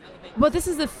 But this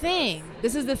is the thing.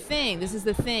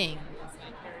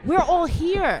 We're all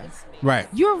here. Right.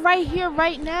 You're right here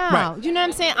right now. Right. You know what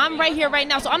I'm saying? I'm right here right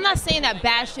now. So I'm not saying that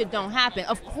bad shit don't happen.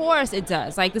 Of course it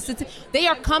does. They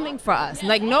are coming for us.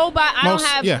 Nobody, I don't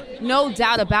have no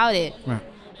doubt about it. Right.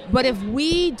 But if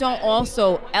we don't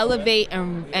also elevate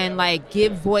and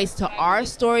give voice to our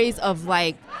stories of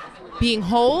being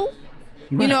whole,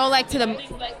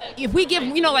 if we give,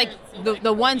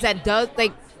 the ones that does,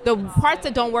 the parts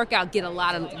that don't work out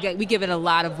we give it a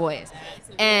lot of voice.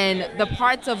 And the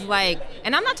parts of and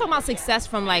I'm not talking about success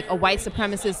from a white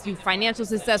supremacist, you financial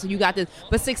success, or you got this,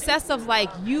 but success of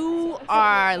you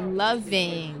are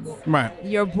loving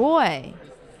your boy.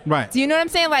 Right. Do you know what I'm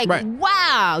saying? Right.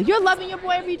 Wow, you're loving your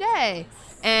boy every day.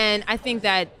 And I think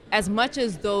that as much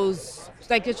as those,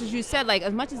 just as you said,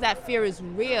 as much as that fear is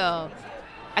real,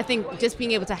 I think just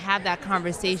being able to have that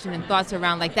conversation and thoughts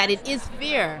around that it is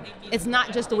fear. It's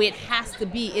not just the way it has to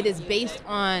be. It is based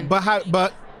on.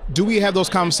 But do we have those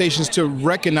conversations to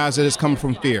recognize that it's coming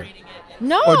from fear?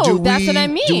 No, that's what I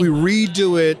mean. Do we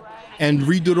redo it and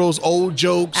redo those old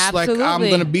jokes? Absolutely. I'm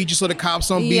going to beat you so the cops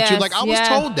don't beat you. I was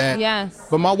told that. Yes.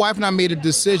 But my wife and I made a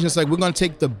decision. It's we're going to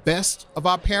take the best of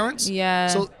our parents. Yeah.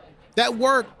 So that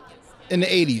worked in the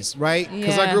 80s, right?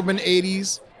 Because I grew up in the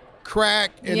 80s.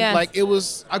 Crack and it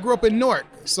was. I grew up in Newark,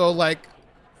 so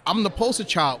I'm the poster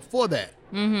child for that.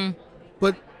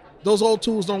 But those old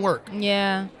tools don't work.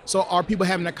 Yeah. So are people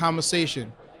having that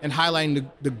conversation and highlighting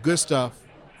the good stuff,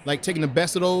 taking the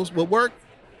best of those will work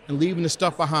and leaving the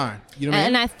stuff behind? You know what I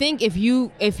mean? And I think if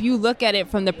you look at it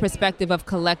from the perspective of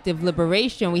collective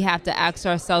liberation, we have to ask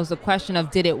ourselves the question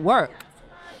of, did it work?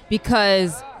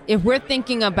 Because if we're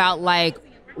thinking about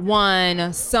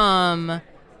one, some,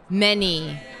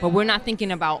 many, but we're not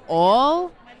thinking about all,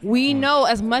 we know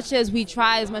as much as we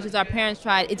tried, as much as our parents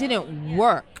tried, it didn't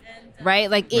work, right?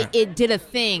 It did a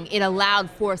thing. It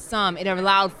allowed for some. It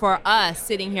allowed for us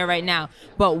sitting here right now.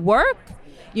 But work,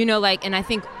 and I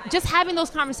think just having those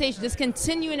conversations, just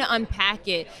continuing to unpack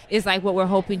it is what we're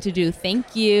hoping to do.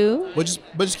 Thank you. But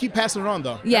just keep passing it on,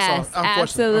 though. Yes, That's all.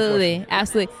 absolutely.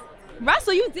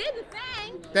 Russell, you did the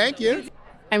thing. Thank you.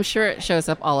 I'm sure it shows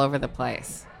up all over the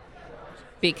place.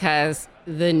 Because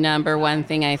the number one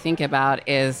thing I think about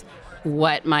is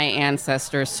what my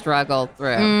ancestors struggled through.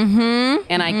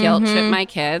 And I guilt trip my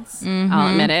kids. I'll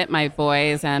admit it, my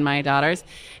boys and my daughters.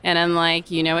 And I'm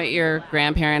what your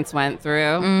grandparents went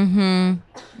through.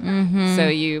 So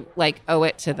you owe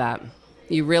it to them.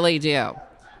 You really do.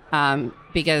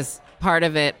 Because part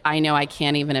of it, I know I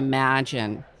can't even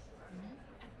imagine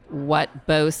what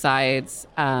both sides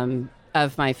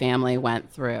of my family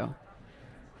went through.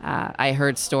 I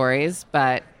heard stories,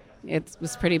 but it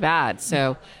was pretty bad.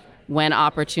 So when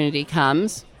opportunity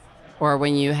comes or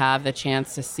when you have the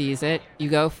chance to seize it, you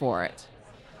go for it.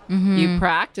 You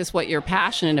practice what you're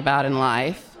passionate about in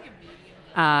life.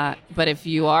 But if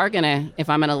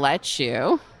I'm going to let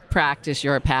you practice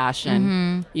your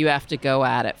passion, you have to go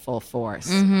at it full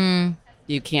force. You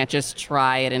You can't just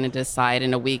try it and decide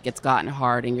in a week it's gotten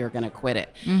hard and you're going to quit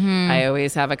it. I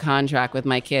always have a contract with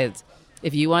my kids.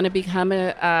 If you want to become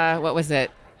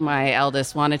my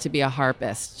eldest wanted to be a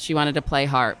harpist. She wanted to play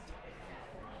harp.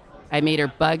 I made her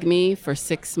bug me for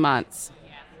 6 months.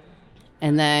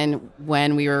 And then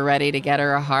when we were ready to get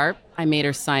her a harp, I made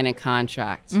her sign a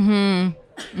contract.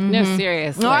 No,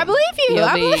 seriously. No, I believe you.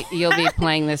 You'll be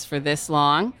playing this for this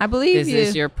long. I believe this you. This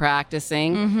is your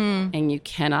practicing, and you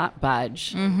cannot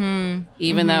budge.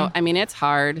 Even though, I mean, it's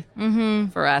hard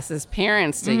for us as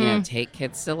parents to, take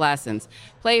kids to lessons,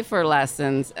 play for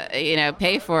lessons,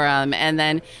 pay for them, and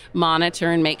then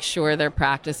monitor and make sure they're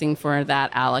practicing for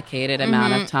that allocated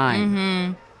amount of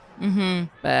time.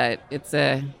 But it's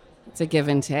a give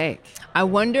and take. I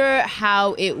wonder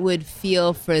how it would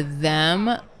feel for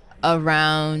them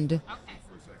around,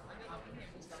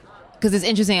 because it's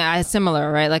interesting.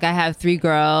 Similar, right? Like I have 3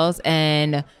 girls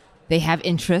and they have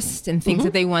interest in things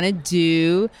that they want to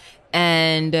do,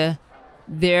 and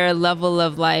their level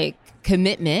of like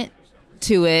commitment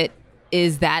to it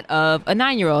is that of a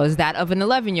 9-year-old, is that of an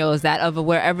 11-year-old, is that of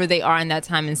wherever they are in that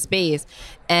time and space.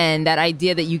 And that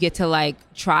idea that you get to like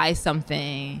try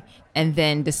something and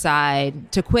then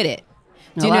decide to quit it.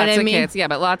 Do you know what I mean? Kids, yeah,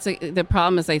 but the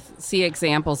problem is I see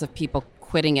examples of people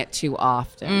quitting it too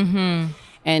often.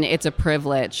 And it's a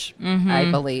privilege,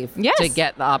 I believe, to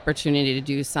get the opportunity to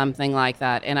do something like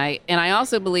that. And I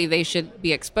also believe they should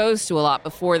be exposed to a lot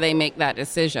before they make that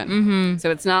decision.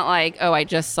 So it's not like, oh, I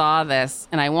just saw this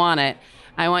and I want it.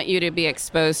 I want you to be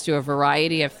exposed to a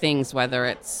variety of things, whether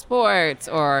it's sports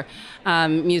or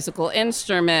musical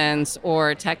instruments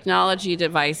or technology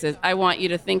devices. I want you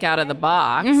to think out of the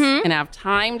box and have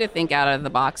time to think out of the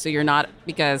box, so you're not,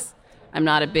 because I'm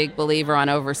not a big believer on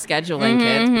overscheduling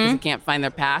kids because you can't find their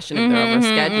passion if they're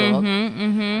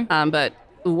overscheduled. But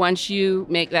once you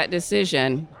make that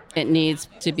decision, it needs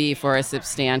to be for a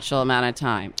substantial amount of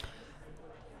time.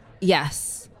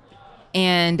 Yes.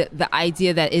 And the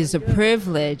idea that is a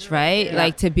privilege, right? Yeah.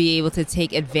 Like to be able to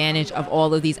take advantage of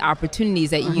all of these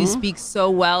opportunities that you speak so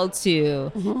well to,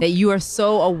 that you are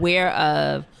so aware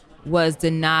of, was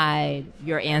denied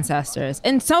your ancestors.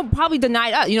 And so probably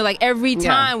denied us. Like every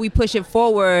time we push it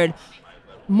forward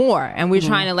more and we're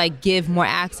trying to like give more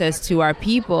access to our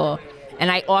people.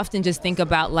 And I often just think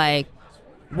about like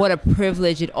what a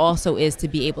privilege it also is to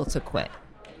be able to quit.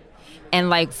 And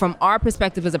like from our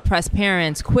perspective as oppressed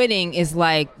parents, quitting is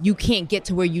like you can't get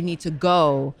to where you need to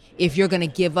go if you're going to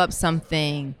give up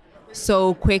something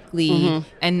so quickly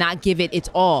and not give it its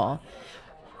all.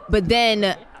 But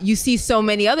then you see so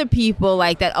many other people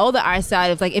like that other our side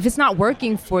of like, if it's not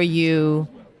working for you,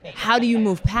 how do you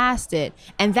move past it?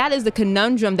 And that is the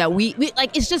conundrum that we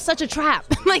like, it's just such a trap.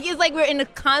 Like it's like we're in a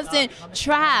constant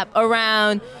trap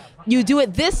around, you do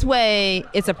it this way,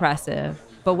 it's oppressive.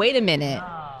 But wait a minute.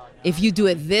 If you do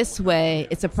it this way,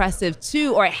 it's oppressive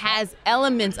too, or it has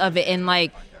elements of it, and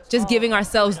like just giving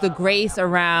ourselves the grace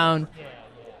around,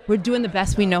 we're doing the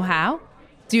best we know how.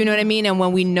 Do you know what I mean? And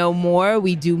when we know more,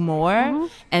 we do more,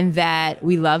 and that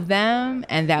we love them,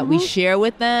 and that we share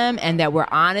with them, and that we're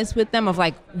honest with them of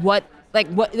like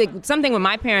something with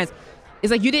my parents is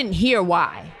like, you didn't hear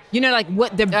why. You know, like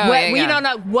what the, you don't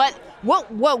know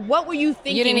what were you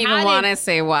thinking? You didn't even want to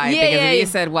say why, because if you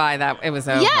said why, that it was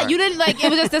over. Yeah, you didn't like, it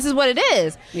was just, this is what it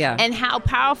is. Yeah. And how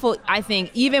powerful, I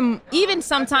think, even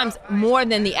sometimes more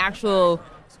than the actual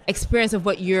experience of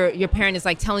what your parent is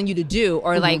like telling you to do,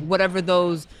 or like whatever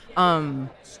those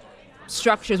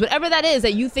structures, whatever that is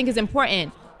that you think is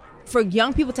important, for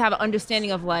young people to have an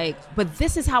understanding of like, but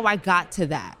this is how I got to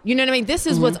that. You know what I mean? This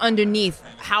is what's underneath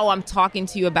how I'm talking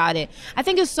to you about it. I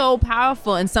think it's so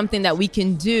powerful and something that we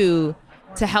can do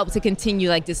to help to continue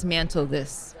like dismantle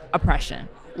this oppression.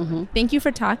 Thank you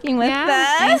for talking with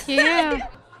us. Thank you.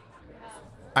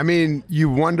 I mean, you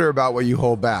wonder about what you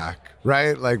hold back,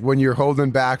 right? Like when you're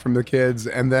holding back from the kids,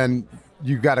 and then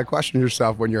you got to question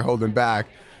yourself when you're holding back.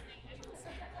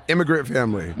 Immigrant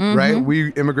family, right?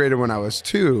 We immigrated when I was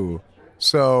 2.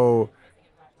 So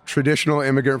traditional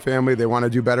immigrant family, they want to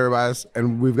do better by us.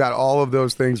 And we've got all of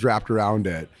those things wrapped around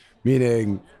it,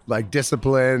 meaning like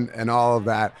discipline and all of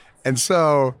that. And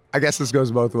so I guess this goes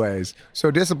both ways.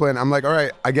 So discipline, I'm like, all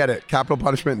right, I get it. Capital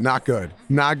punishment, not good.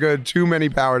 Not good. Too many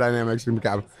power dynamics in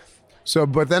capital. So,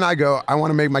 but then I go, I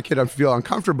want to make my kid feel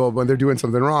uncomfortable when they're doing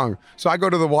something wrong. So I go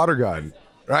to the water gun,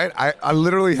 right? I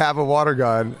literally have a water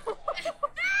gun.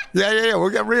 Yeah, we'll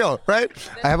get real, right?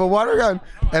 I have a water gun,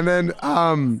 and then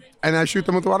and I shoot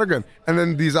them with the water gun. And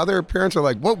then these other parents are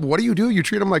like, what do you do? You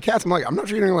treat them like cats. I'm like, I'm not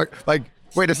treating them like,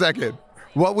 wait a second.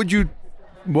 What would you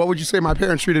say my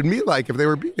parents treated me like if they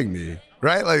were beating me,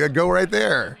 right? Like, I go right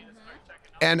there.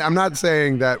 And I'm not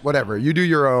saying that whatever you do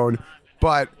your own,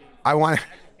 but I wanted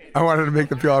to make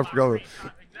them feel uncomfortable.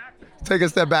 Take a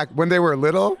step back. When they were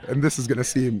little, and this is going to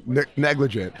seem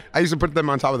negligent, I used to put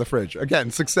them on top of the fridge. Again,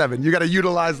 6'7". You got to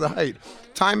utilize the height.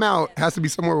 Timeout has to be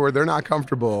somewhere where they're not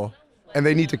comfortable and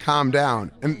they need to calm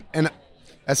down. And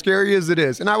as scary as it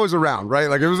is, and I was around, right?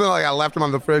 Like it wasn't like I left them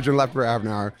on the fridge and left for half an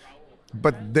hour,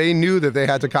 but they knew that they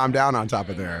had to calm down on top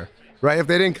of there, right? If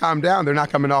they didn't calm down, they're not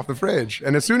coming off the fridge.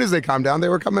 And as soon as they calmed down, they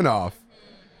were coming off.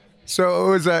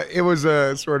 So it was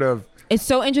a sort of. It's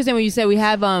so interesting when you said we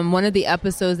have one of the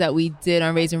episodes that we did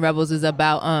on Raising Rebels is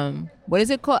about what is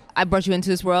it called? I brought you into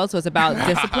this world, so it's about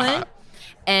discipline.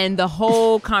 And the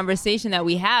whole conversation that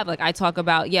we have, like I talk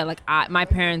about, my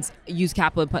parents use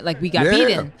capital, like we got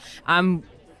beaten. I'm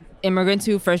immigrant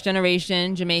too, first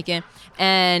generation Jamaican,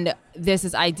 and there's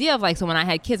this idea of like, so when I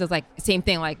had kids, I was like, same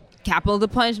thing, like capital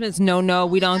punishments. No,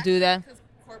 we don't do that.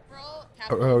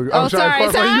 I'm sorry.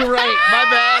 You're right. My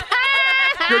bad.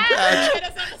 Good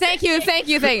catch. Thank you. Fact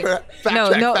check.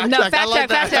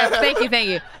 Thank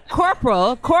you.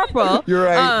 Corporal. You're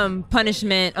right.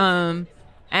 Punishment. And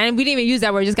we didn't even use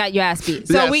that word. Just got your ass beat.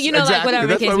 So yes, we, exactly. like whatever.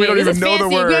 That's why we don't even know the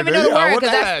word. We don't even know the word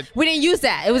because we didn't use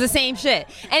that. It was the same shit.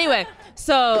 Anyway,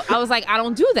 so I was like, I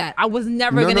don't do that. I was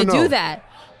never gonna do that.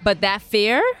 But that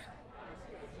fear,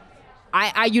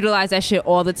 I utilize that shit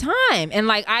all the time, and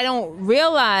like I don't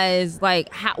realize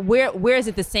like where is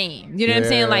it the same? You know what I'm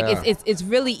saying? Like it's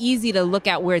really easy to look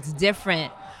at where it's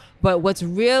different, but what's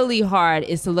really hard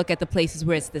is to look at the places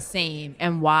where it's the same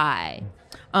and why.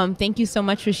 Thank you so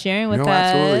much for sharing with us.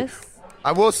 Absolutely.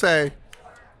 I will say,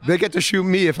 they get to shoot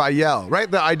me if I yell. Right?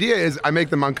 The idea is I make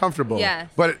them uncomfortable. Yes.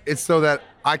 But it's so that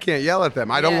I can't yell at them.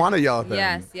 I don't want to yell at them.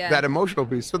 Yes. That emotional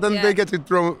piece. So then they get to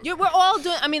throw. We're all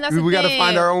doing. I mean, that's the thing. We got to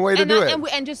find our own way to do it.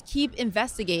 And just keep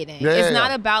investigating. It's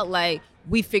not about like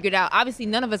we figured out. Obviously,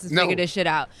 none of us has figured this shit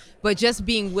out. But just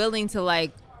being willing to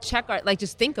like check our, like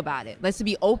just think about it. Let's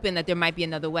be open that there might be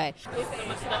another way.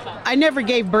 I never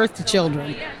gave birth to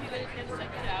children,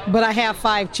 but I have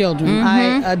 5 children.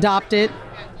 I adopted.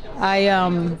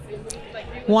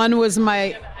 One was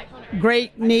my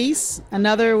great niece,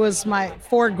 another was my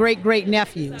 4 great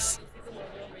nephews,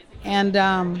 and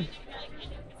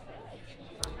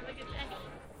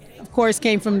of course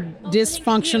came from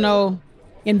dysfunctional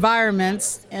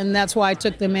environments, and that's why I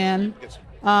took them in,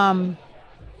 and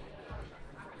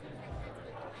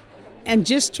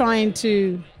just trying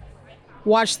to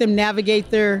watch them navigate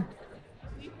their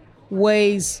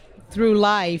ways through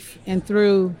life and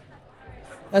through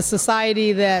a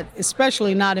society that,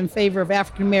 especially not in favor of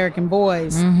African American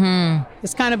boys,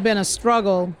 it's kind of been a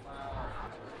struggle,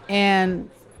 and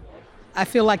I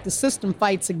feel like the system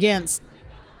fights against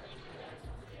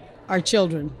our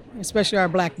children, especially our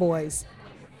black boys,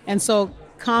 and so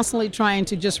constantly trying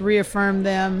to just reaffirm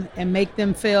them and make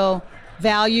them feel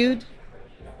valued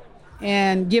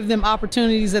and give them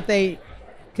opportunities that they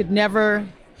could never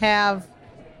have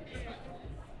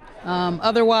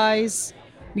otherwise.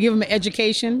 We give them an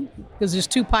education, because there's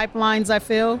 2 pipelines, I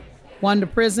feel, one to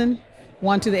prison,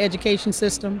 one to the education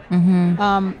system.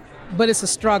 But it's a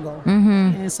struggle,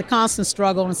 and it's a constant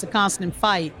struggle, and it's a constant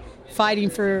fighting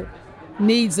for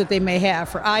needs that they may have,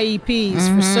 for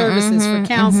IEPs, for services, for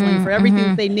counseling, for everything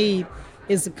that they need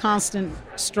is a constant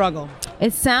struggle.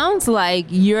 It sounds like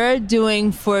you're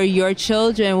doing for your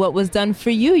children what was done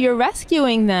for you. You're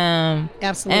rescuing them.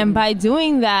 Absolutely. And by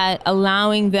doing that,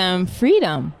 allowing them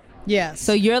freedom. Yes.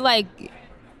 So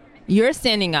you're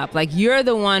standing up, like you're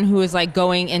the one who is like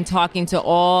going and talking to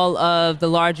all of the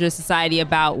larger society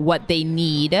about what they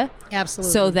need.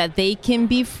 Absolutely. So that they can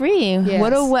be free. Yes.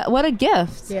 What a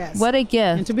gift. Yes. What a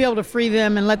gift. And to be able to free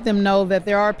them and let them know that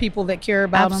there are people that care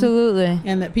about them.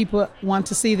 And that people want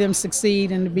to see them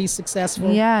succeed and to be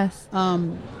successful. Yes.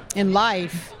 In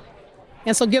life.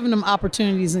 And so giving them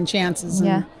opportunities and chances.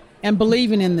 And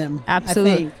believing in them.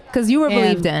 Absolutely. Because you were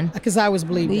believed in. Because I was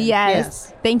believed in.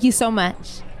 Yes. Thank you so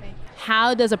much.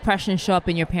 How does oppression show up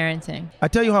in your parenting? I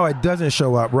tell you how it doesn't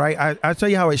show up, right? I tell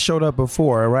you how it showed up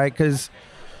before, right? Because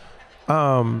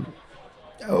one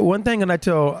thing, and I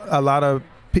tell a lot of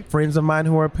friends of mine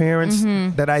who are parents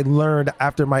that I learned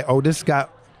after my oldest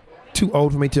got too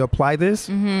old for me to apply this,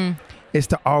 is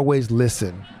to always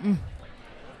listen.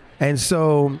 And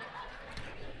so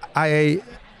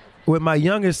with my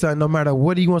youngest son, no matter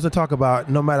what he wants to talk about,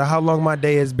 no matter how long my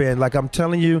day has been, like I'm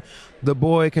telling you, the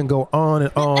boy can go on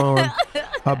and on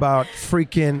about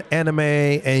freaking anime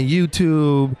and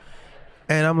YouTube.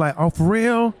 And I'm like, oh, for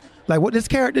real? Like, what this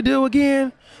character do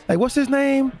again? Like, what's his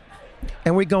name?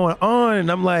 And we're going on,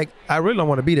 and I'm like, I really don't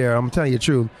want to be there. I'm telling you the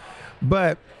truth.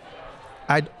 But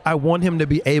I want him to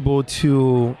be able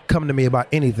to come to me about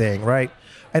anything, right?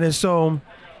 And then so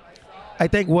I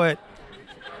think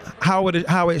how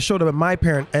it showed up in my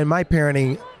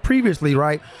parenting previously,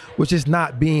 right, was just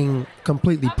not being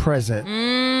completely present.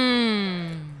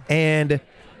 And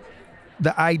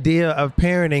the idea of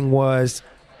parenting was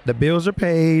the bills are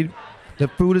paid, the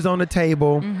food is on the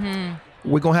table,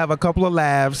 we're gonna have a couple of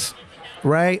laughs,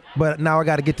 right? But now I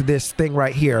got to get to this thing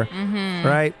right here,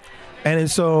 right?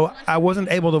 And so I wasn't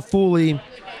able to fully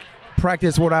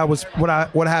practice what I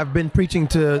have been preaching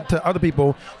to other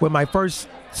people with my first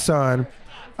son.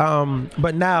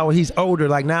 But now he's older.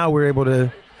 Like now we're able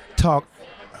to talk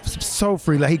so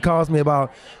free. Like he calls me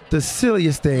about the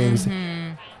silliest things.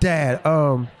 Dad,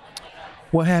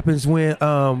 what happens when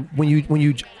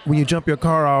you jump your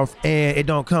car off and it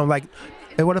don't come? Like,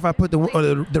 and what if I put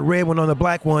the red one on the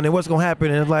black one? And what's gonna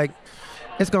happen? And it's like,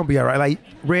 it's gonna be all right. Like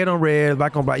red on red,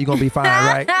 black on black, you're gonna be fine,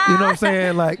 right? You know what I'm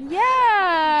saying? Like,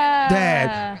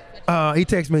 yeah. Dad, he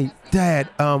texts me, Dad,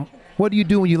 what do you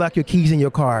do when you lock your keys in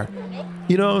your car?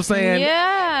 You know what I'm saying?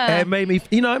 Yeah. And it made me,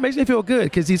 it makes me feel good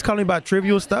because he's calling about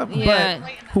trivial stuff. Yeah. But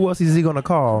who else is he gonna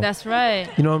call? That's right.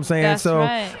 You know what I'm saying? That's so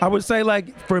right. I would say,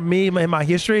 like, for me in my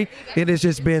history, it has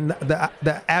just been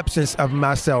the absence of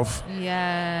myself.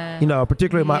 Yeah.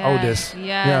 Particularly my oldest.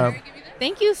 Yeah.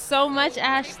 Thank you so much,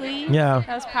 Ashley. Yeah.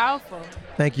 That was powerful.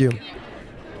 Thank you.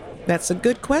 That's a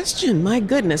good question. My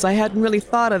goodness, I hadn't really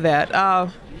thought of that.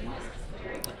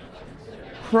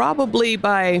 Probably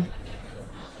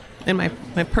in my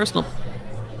personal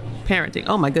parenting.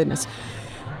 Oh my goodness.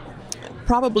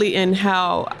 Probably in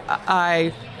how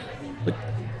I would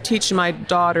teach my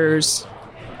daughters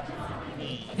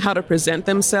how to present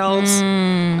themselves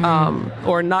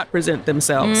or not present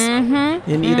themselves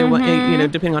in either one,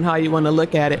 depending on how you want to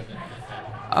look at it.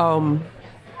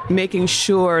 Making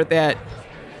sure that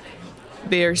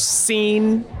they're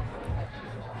seen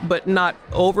but not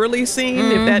overly seen,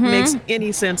 if that makes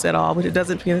any sense at all, but it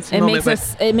doesn't.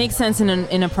 It makes sense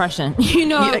in oppression.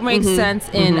 It makes sense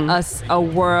in a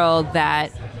world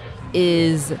that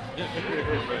is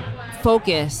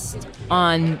focused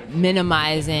on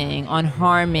minimizing, on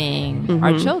harming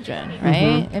our children,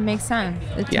 right? It makes sense.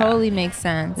 It totally makes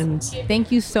sense. And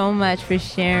thank you so much for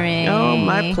sharing. Oh,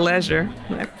 my pleasure.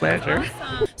 My pleasure.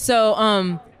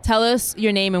 So, tell us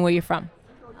your name and where you're from.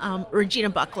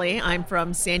 Regina Buckley. I'm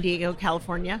from San Diego,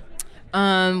 California.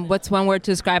 What's one word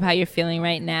to describe how you're feeling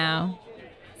right now?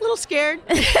 A little scared.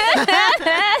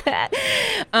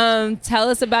 Tell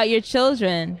us about your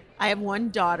children. I have one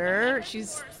daughter.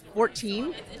 She's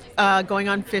 14, going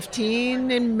on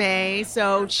 15 in May.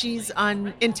 So she's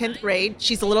in 10th grade.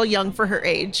 She's a little young for her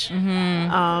age.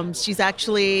 She's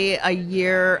actually a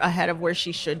year ahead of where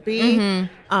she should be.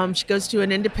 She goes to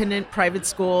an independent private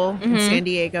school in San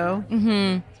Diego.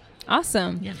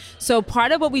 Awesome. Yeah. So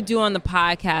part of what we do on the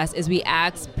podcast is we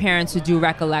ask parents to do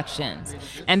recollections.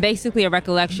 And basically a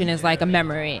recollection is like a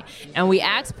memory. And we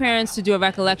ask parents to do a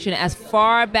recollection as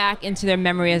far back into their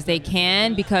memory as they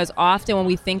can, because often when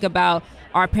we think about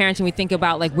our parents and we think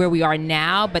about like where we are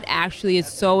now, but actually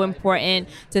it's so important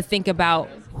to think about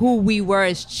who we were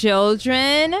as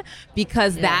children,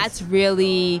 because that's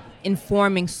really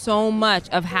informing so much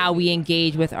of how we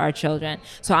engage with our children.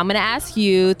 So I'm going to ask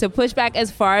you to push back as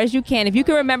far as you can. If you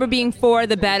can remember being 4,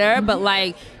 the better, but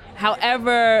like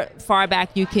however far back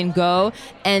you can go,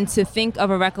 and to think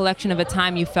of a recollection of a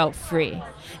time you felt free.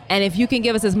 And if you can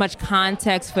give us as much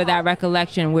context for that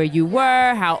recollection, where you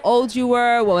were, how old you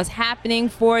were, what was happening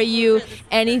for you,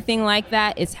 anything like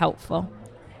that, it's helpful.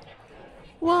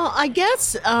 Well, I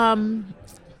guess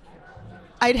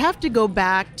I'd have to go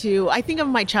back to, I think of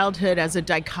my childhood as a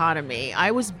dichotomy. I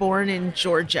was born in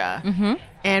Georgia,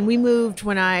 and we moved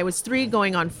when I was 3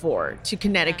 going on 4 to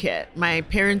Connecticut. My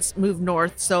parents moved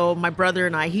north, so my brother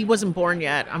and I, he wasn't born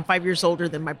yet. I'm 5 years older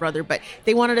than my brother, but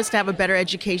they wanted us to have a better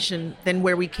education than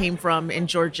where we came from in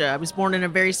Georgia. I was born in a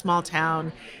very small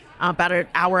town, about an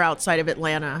hour outside of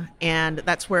Atlanta, and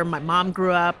that's where my mom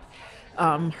grew up.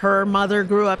 Her mother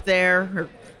grew up there.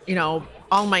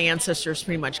 All my ancestors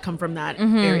pretty much come from that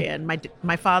area, and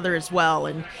my father as well.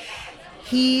 And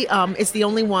he is the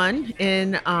only one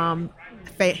in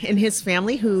his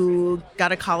family who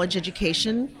got a college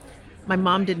education. My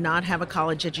mom did not have a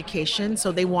college education,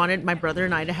 so they wanted my brother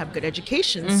and I to have good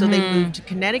education. So they moved to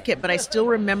Connecticut. But I still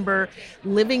remember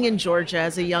living in Georgia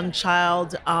as a young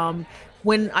child.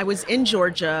 When I was in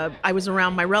Georgia, I was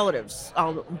around my relatives.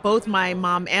 Both my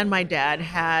mom and my dad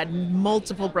had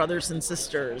multiple brothers and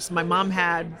sisters. My mom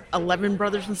had 11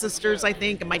 brothers and sisters, I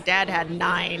think, and my dad had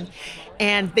 9.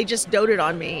 And they just doted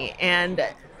on me. And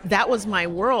that was my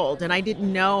world, and I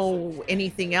didn't know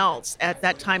anything else at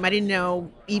that time. I didn't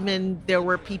know even there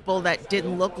were people that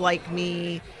didn't look like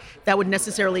me that would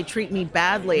necessarily treat me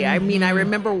badly. I mean, I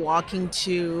remember walking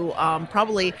to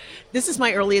probably, this is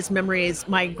my earliest memory, is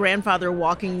my grandfather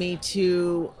walking me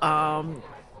to,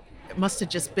 it must have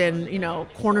just been,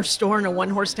 corner store in a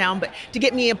one-horse town, but to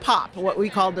get me a pop, what we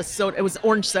called a soda. It was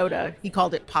orange soda. He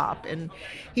called it pop. And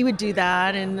he would do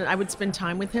that, and I would spend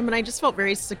time with him, and I just felt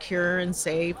very secure and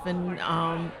safe and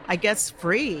I guess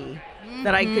free,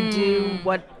 that I could do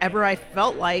whatever I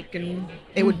felt like and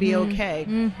it would be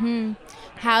okay.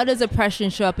 How does oppression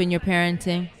show up in your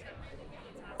parenting?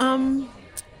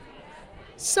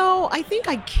 So I think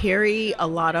I carry a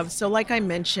lot of, so like I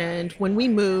mentioned, when we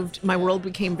moved, my world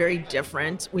became very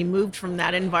different. We moved from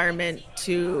that environment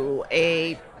to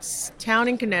a town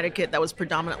in Connecticut that was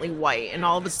predominantly white, and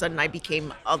all of a sudden I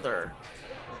became other.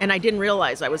 And I didn't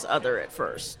realize I was other at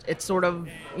first. It's sort of,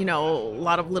 a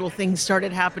lot of little things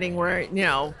started happening where,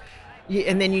 and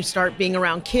then you start being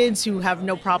around kids who have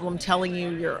no problem telling you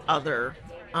you're other.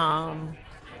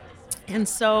 And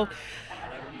so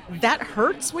that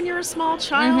hurts when you're a small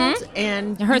child,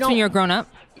 and it hurts when you're grown up.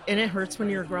 And it hurts when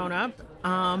you're grown up.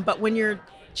 But when you're a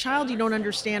child, you don't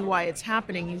understand why it's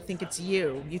happening. You think it's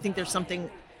you. You think there's something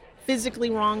physically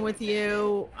wrong with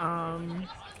you,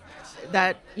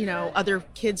 that, other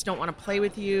kids don't want to play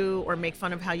with you or make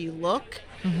fun of how you look.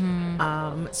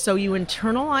 So you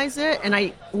internalize it. And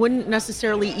I wouldn't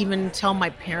necessarily even tell my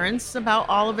parents about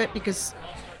all of it, because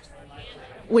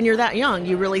when you're that young,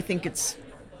 you really think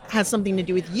has something to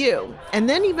do with you. And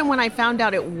then even when I found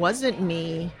out it wasn't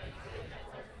me,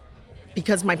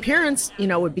 because my parents,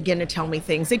 would begin to tell me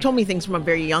things. They told me things from a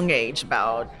very young age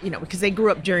about, because they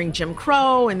grew up during Jim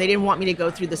Crow and they didn't want me to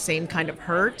go through the same kind of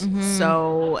hurt.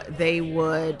 So they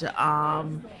would,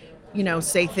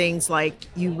 say things like,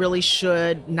 you really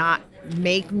should not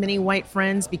make many white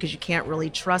friends because you can't really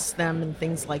trust them and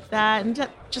things like that. And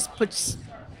that just puts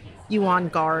you on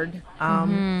guard.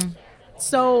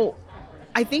 So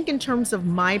I think in terms of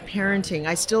my parenting,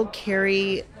 I still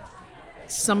carry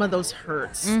some of those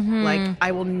hurts. Like,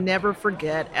 I will never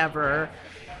forget ever.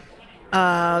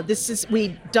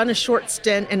 We'd done a short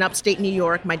stint in upstate New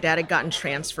York. My dad had gotten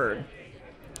transferred,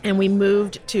 and we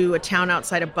moved to a town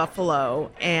outside of Buffalo,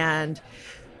 and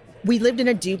we lived in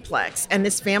a duplex, and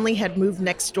this family had moved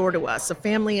next door to us, a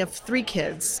family of 3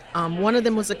 kids. One of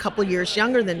them was a couple years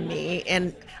younger than me,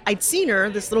 and I'd seen her,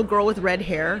 this little girl with red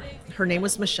hair. Her name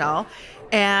was Michelle,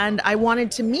 and I wanted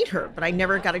to meet her, but I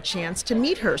never got a chance to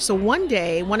meet her. So one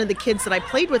day, one of the kids that I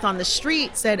played with on the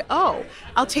street said, "Oh,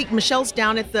 I'll take Michelle's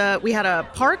down we had a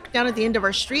park down at the end of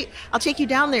our street. I'll take you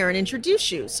down there and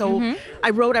introduce you." So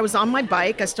I was on my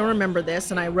bike, I still remember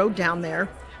this, and I rode down there.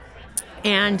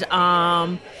 And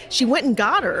she went and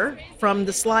got her from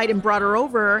the slide and brought her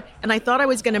over. And I thought I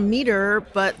was going to meet her,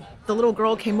 but the little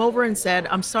girl came over and said,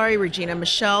 "I'm sorry, Regina,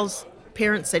 Michelle's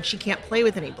parents said she can't play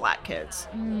with any black kids."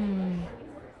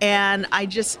 And I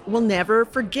just will never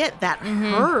forget that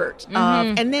hurt.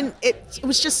 And then it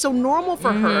was just so normal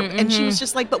for her. And she was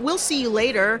just like, "But we'll see you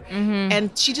later."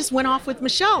 And she just went off with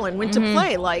Michelle and went to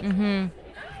play.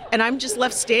 And I'm just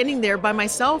left standing there by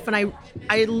myself. And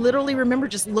I literally remember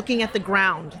just looking at the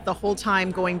ground the whole time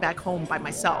going back home by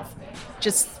myself,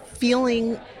 just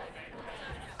feeling,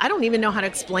 I don't even know how to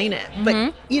explain it,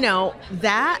 but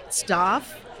that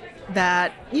stuff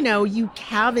that, you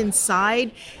have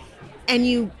inside, and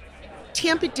you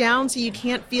tamp it down so you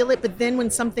can't feel it. But then when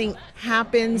something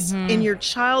happens in your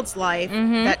child's life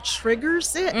that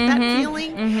triggers it, that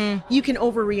feeling, you can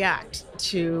overreact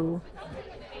to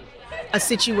a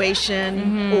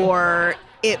situation, or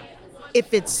if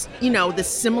it's, the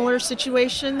similar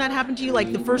situation that happened to you.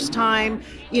 Like the first time,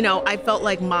 I felt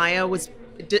like Maya was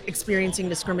experiencing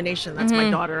discrimination. That's my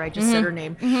daughter. I just said her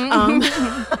name.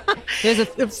 There's a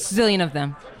zillion of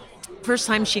them. First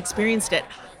time she experienced it,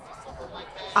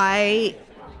 I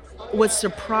was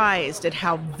surprised at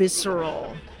how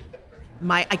visceral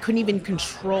I couldn't even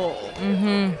control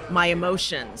my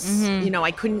emotions.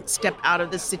 I couldn't step out of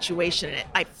the situation.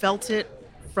 I felt it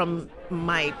from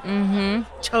my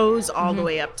toes all the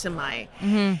way up to my,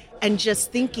 and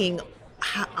just thinking,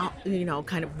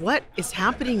 kind of what is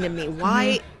happening to me?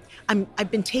 Why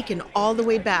I've been taken all the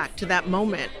way back to that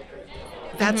moment.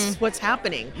 That's what's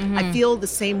happening. I feel the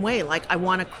same way. Like I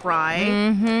want to cry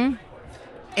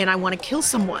and I want to kill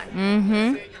someone.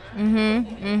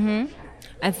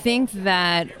 I think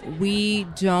that we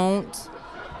don't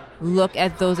look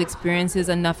at those experiences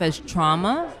enough as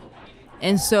trauma.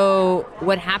 And so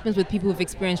what happens with people who've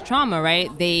experienced trauma,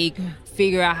 right? They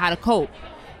figure out how to cope.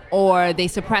 or they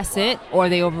suppress it, or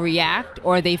they overreact,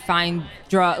 or they find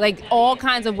like all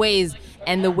kinds of ways.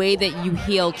 And the way that you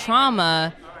heal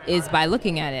trauma is by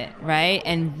looking at it, right?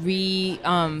 And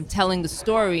telling the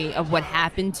story of what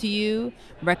happened to you,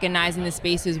 recognizing the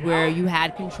spaces where you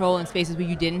had control and spaces where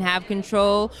you didn't have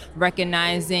control,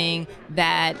 recognizing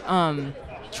that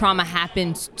trauma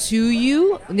happens to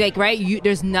you, like, right?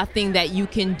 There's nothing that you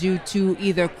can do to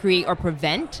either create or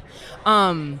prevent.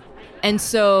 And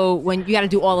so when you got to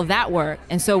do all of that work.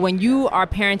 And so when you are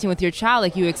parenting with your child,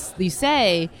 like you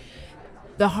say,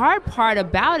 the hard part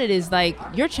about it is like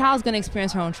your child's going to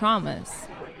experience her own traumas.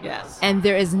 Yes. And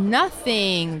there is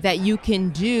nothing that you can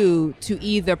do to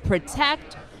either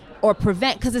protect or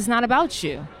prevent, because it's not about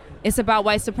you. It's about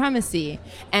white supremacy.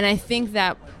 And I think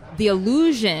that the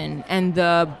illusion and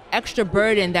the extra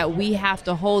burden that we have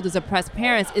to hold as oppressed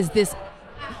parents is this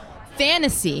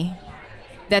fantasy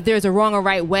that there's a wrong or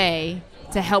right way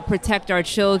to help protect our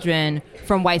children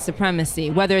from white supremacy.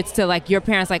 Whether it's to like your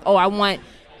parents, like, oh, I want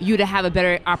you to have a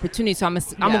better opportunity, so I'm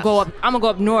gonna go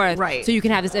up north, right, so you can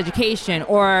have this education,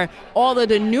 or all of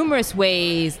the numerous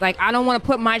ways, like I don't want to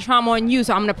put my trauma on you,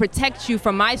 so I'm gonna protect you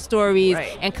from my stories,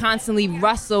 right, and constantly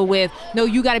wrestle with, no,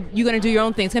 you're gonna do your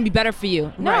own thing. It's gonna be better for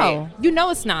you. No, right. You know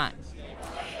it's not.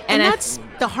 And that's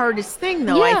the hardest thing,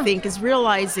 though. Yeah. I think is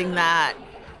realizing that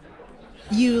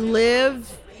we live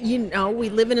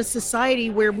in a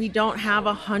society where we don't have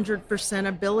 100%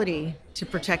 ability to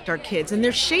protect our kids, and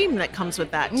there's shame that comes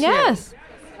with that too. Yes,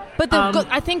 but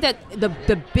I think that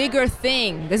the bigger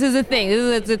thing, this is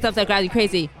the stuff that drives you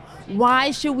crazy.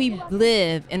 Why should we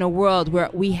live in a world where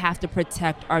we have to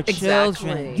protect our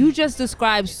children? You just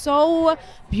described so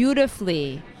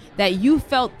beautifully that you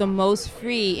felt the most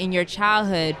free in your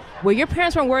childhood, where your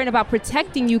parents weren't worried about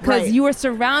protecting you because you were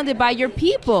surrounded by your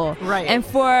people. Right. And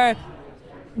for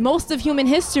most of human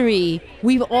history,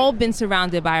 we've all been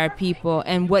surrounded by our people.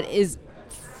 And what is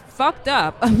fucked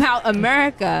up about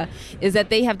America is that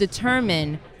they have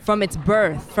determined from its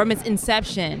birth, from its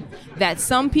inception, that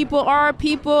some people are our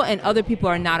people and other people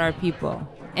are not our people.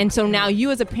 And so now you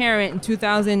as a parent in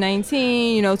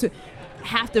 2019, to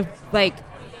have to, like,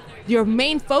 your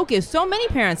main focus, so many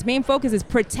parents' main focus is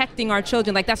protecting our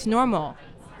children. Like, that's normal.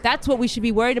 That's what we should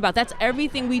be worried about. That's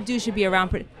everything we do should be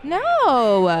around.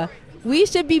 No. We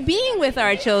should be being with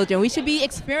our children. We should be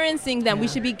experiencing them. Yeah. We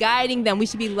should be guiding them. We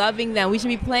should be loving them. We should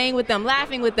be playing with them,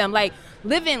 laughing with them, like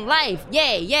living life.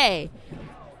 Yay, yay.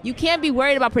 You can't be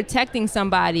worried about protecting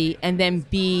somebody and then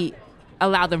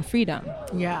allow them freedom.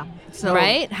 Yeah. So,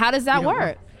 right? How does that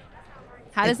work?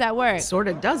 How does that work? It sort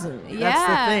of doesn't. Yeah. That's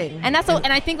the thing. And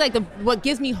and I think like what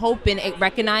gives me hope in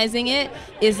recognizing it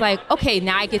is like, okay,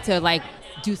 now I get to like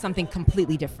do something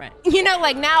completely different.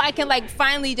 Like now I can like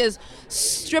finally just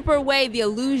strip away the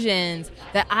illusions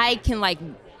that I can like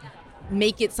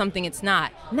make it something it's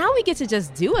not. Now we get to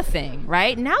just do a thing,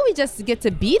 right? Now we just get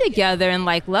to be together and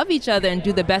like love each other and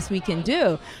do the best we can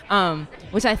do,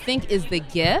 which I think is the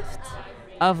gift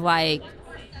of like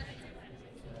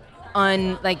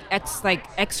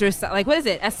exercise, like what is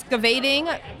it? Excavating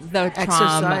the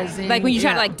trauma. Exercising. Like when you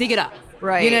try to like dig it up.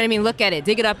 Right. You know what I mean? Look at it.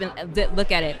 Dig it up and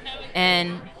look at it.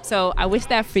 And so I wish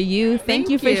that for you. Thank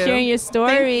you for sharing your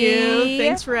story. Thank you.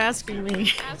 Thanks for asking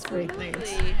me. That's great.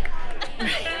 Thanks.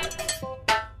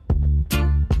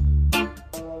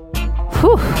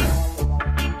 Whew.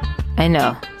 I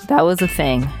know. That was a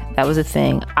thing.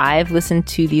 I've listened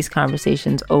to these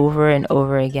conversations over and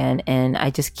over again, and I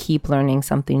just keep learning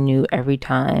something new every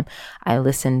time I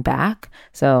listen back.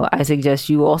 So I suggest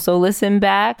you also listen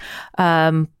back.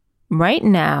 Right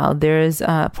now, there's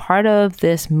a part of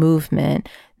this movement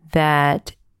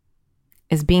that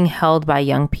is being held by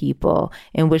young people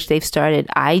in which they've started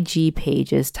IG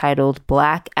pages titled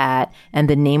Black at and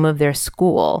the name of their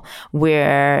school,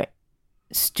 where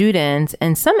students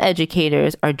and some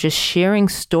educators are just sharing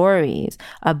stories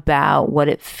about what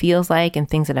it feels like and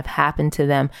things that have happened to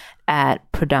them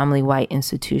at predominantly white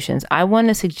institutions. I want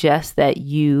to suggest that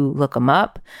you look them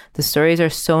up. The stories are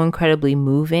so incredibly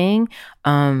moving,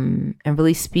 and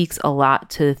really speaks a lot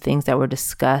to the things that were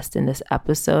discussed in this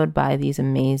episode by these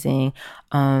amazing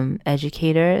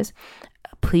educators.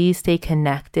 Please stay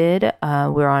connected.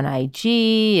 We're on IG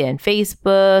and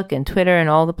Facebook and Twitter and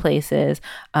all the places.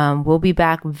 We'll be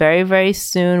back very, very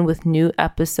soon with new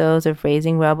episodes of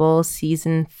Raising Rebels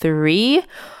Season 3.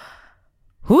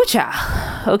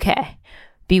 Hoocha! Okay.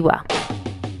 Be well.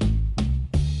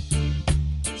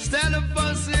 Instead of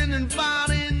fussing and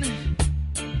fighting,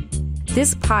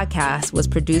 this podcast was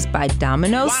produced by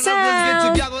Domino Sound. Why not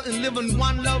let's get together and live in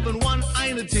one love and one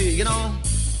unity,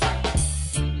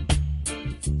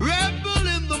 Rebel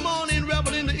in the morning,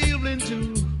 rebel in the evening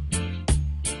too.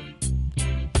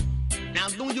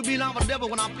 to be like a devil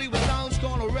when I flee with sounds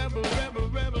gonna rebel, rebel,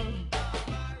 rebel.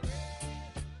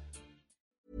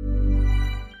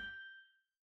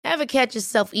 Ever catch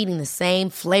yourself eating the same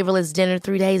flavorless dinner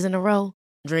 3 days in a row?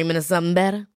 Dreaming of something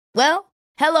better? Well,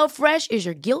 HelloFresh is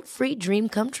your guilt-free dream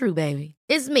come true, baby.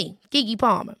 It's me, Keke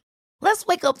Palmer. Let's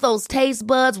wake up those taste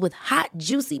buds with hot,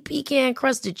 juicy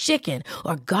pecan-crusted chicken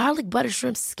or garlic butter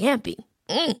shrimp scampi.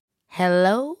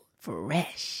 Hello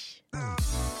Fresh.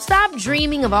 Stop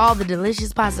dreaming of all the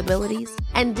delicious possibilities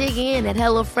and dig in at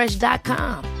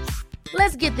HelloFresh.com.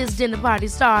 Let's get this dinner party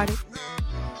started.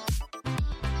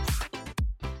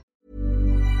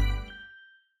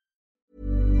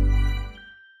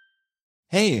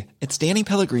 Hey, it's Danny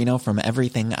Pellegrino from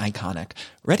Everything Iconic.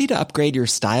 Ready to upgrade your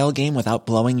style game without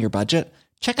blowing your budget?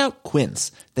 Check out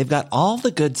Quince. They've got all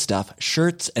the good stuff,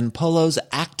 shirts and polos,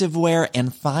 activewear,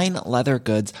 and fine leather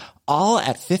goods, all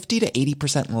at 50 to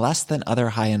 80% less than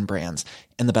other high-end brands.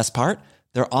 And the best part?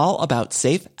 They're all about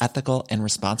safe, ethical, and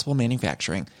responsible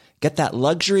manufacturing. Get that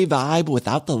luxury vibe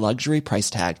without the luxury price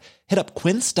tag. Hit up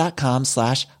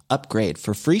quince.com/upgrade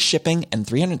for free shipping and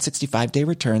 365-day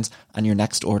returns on your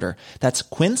next order. That's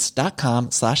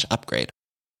quince.com/upgrade.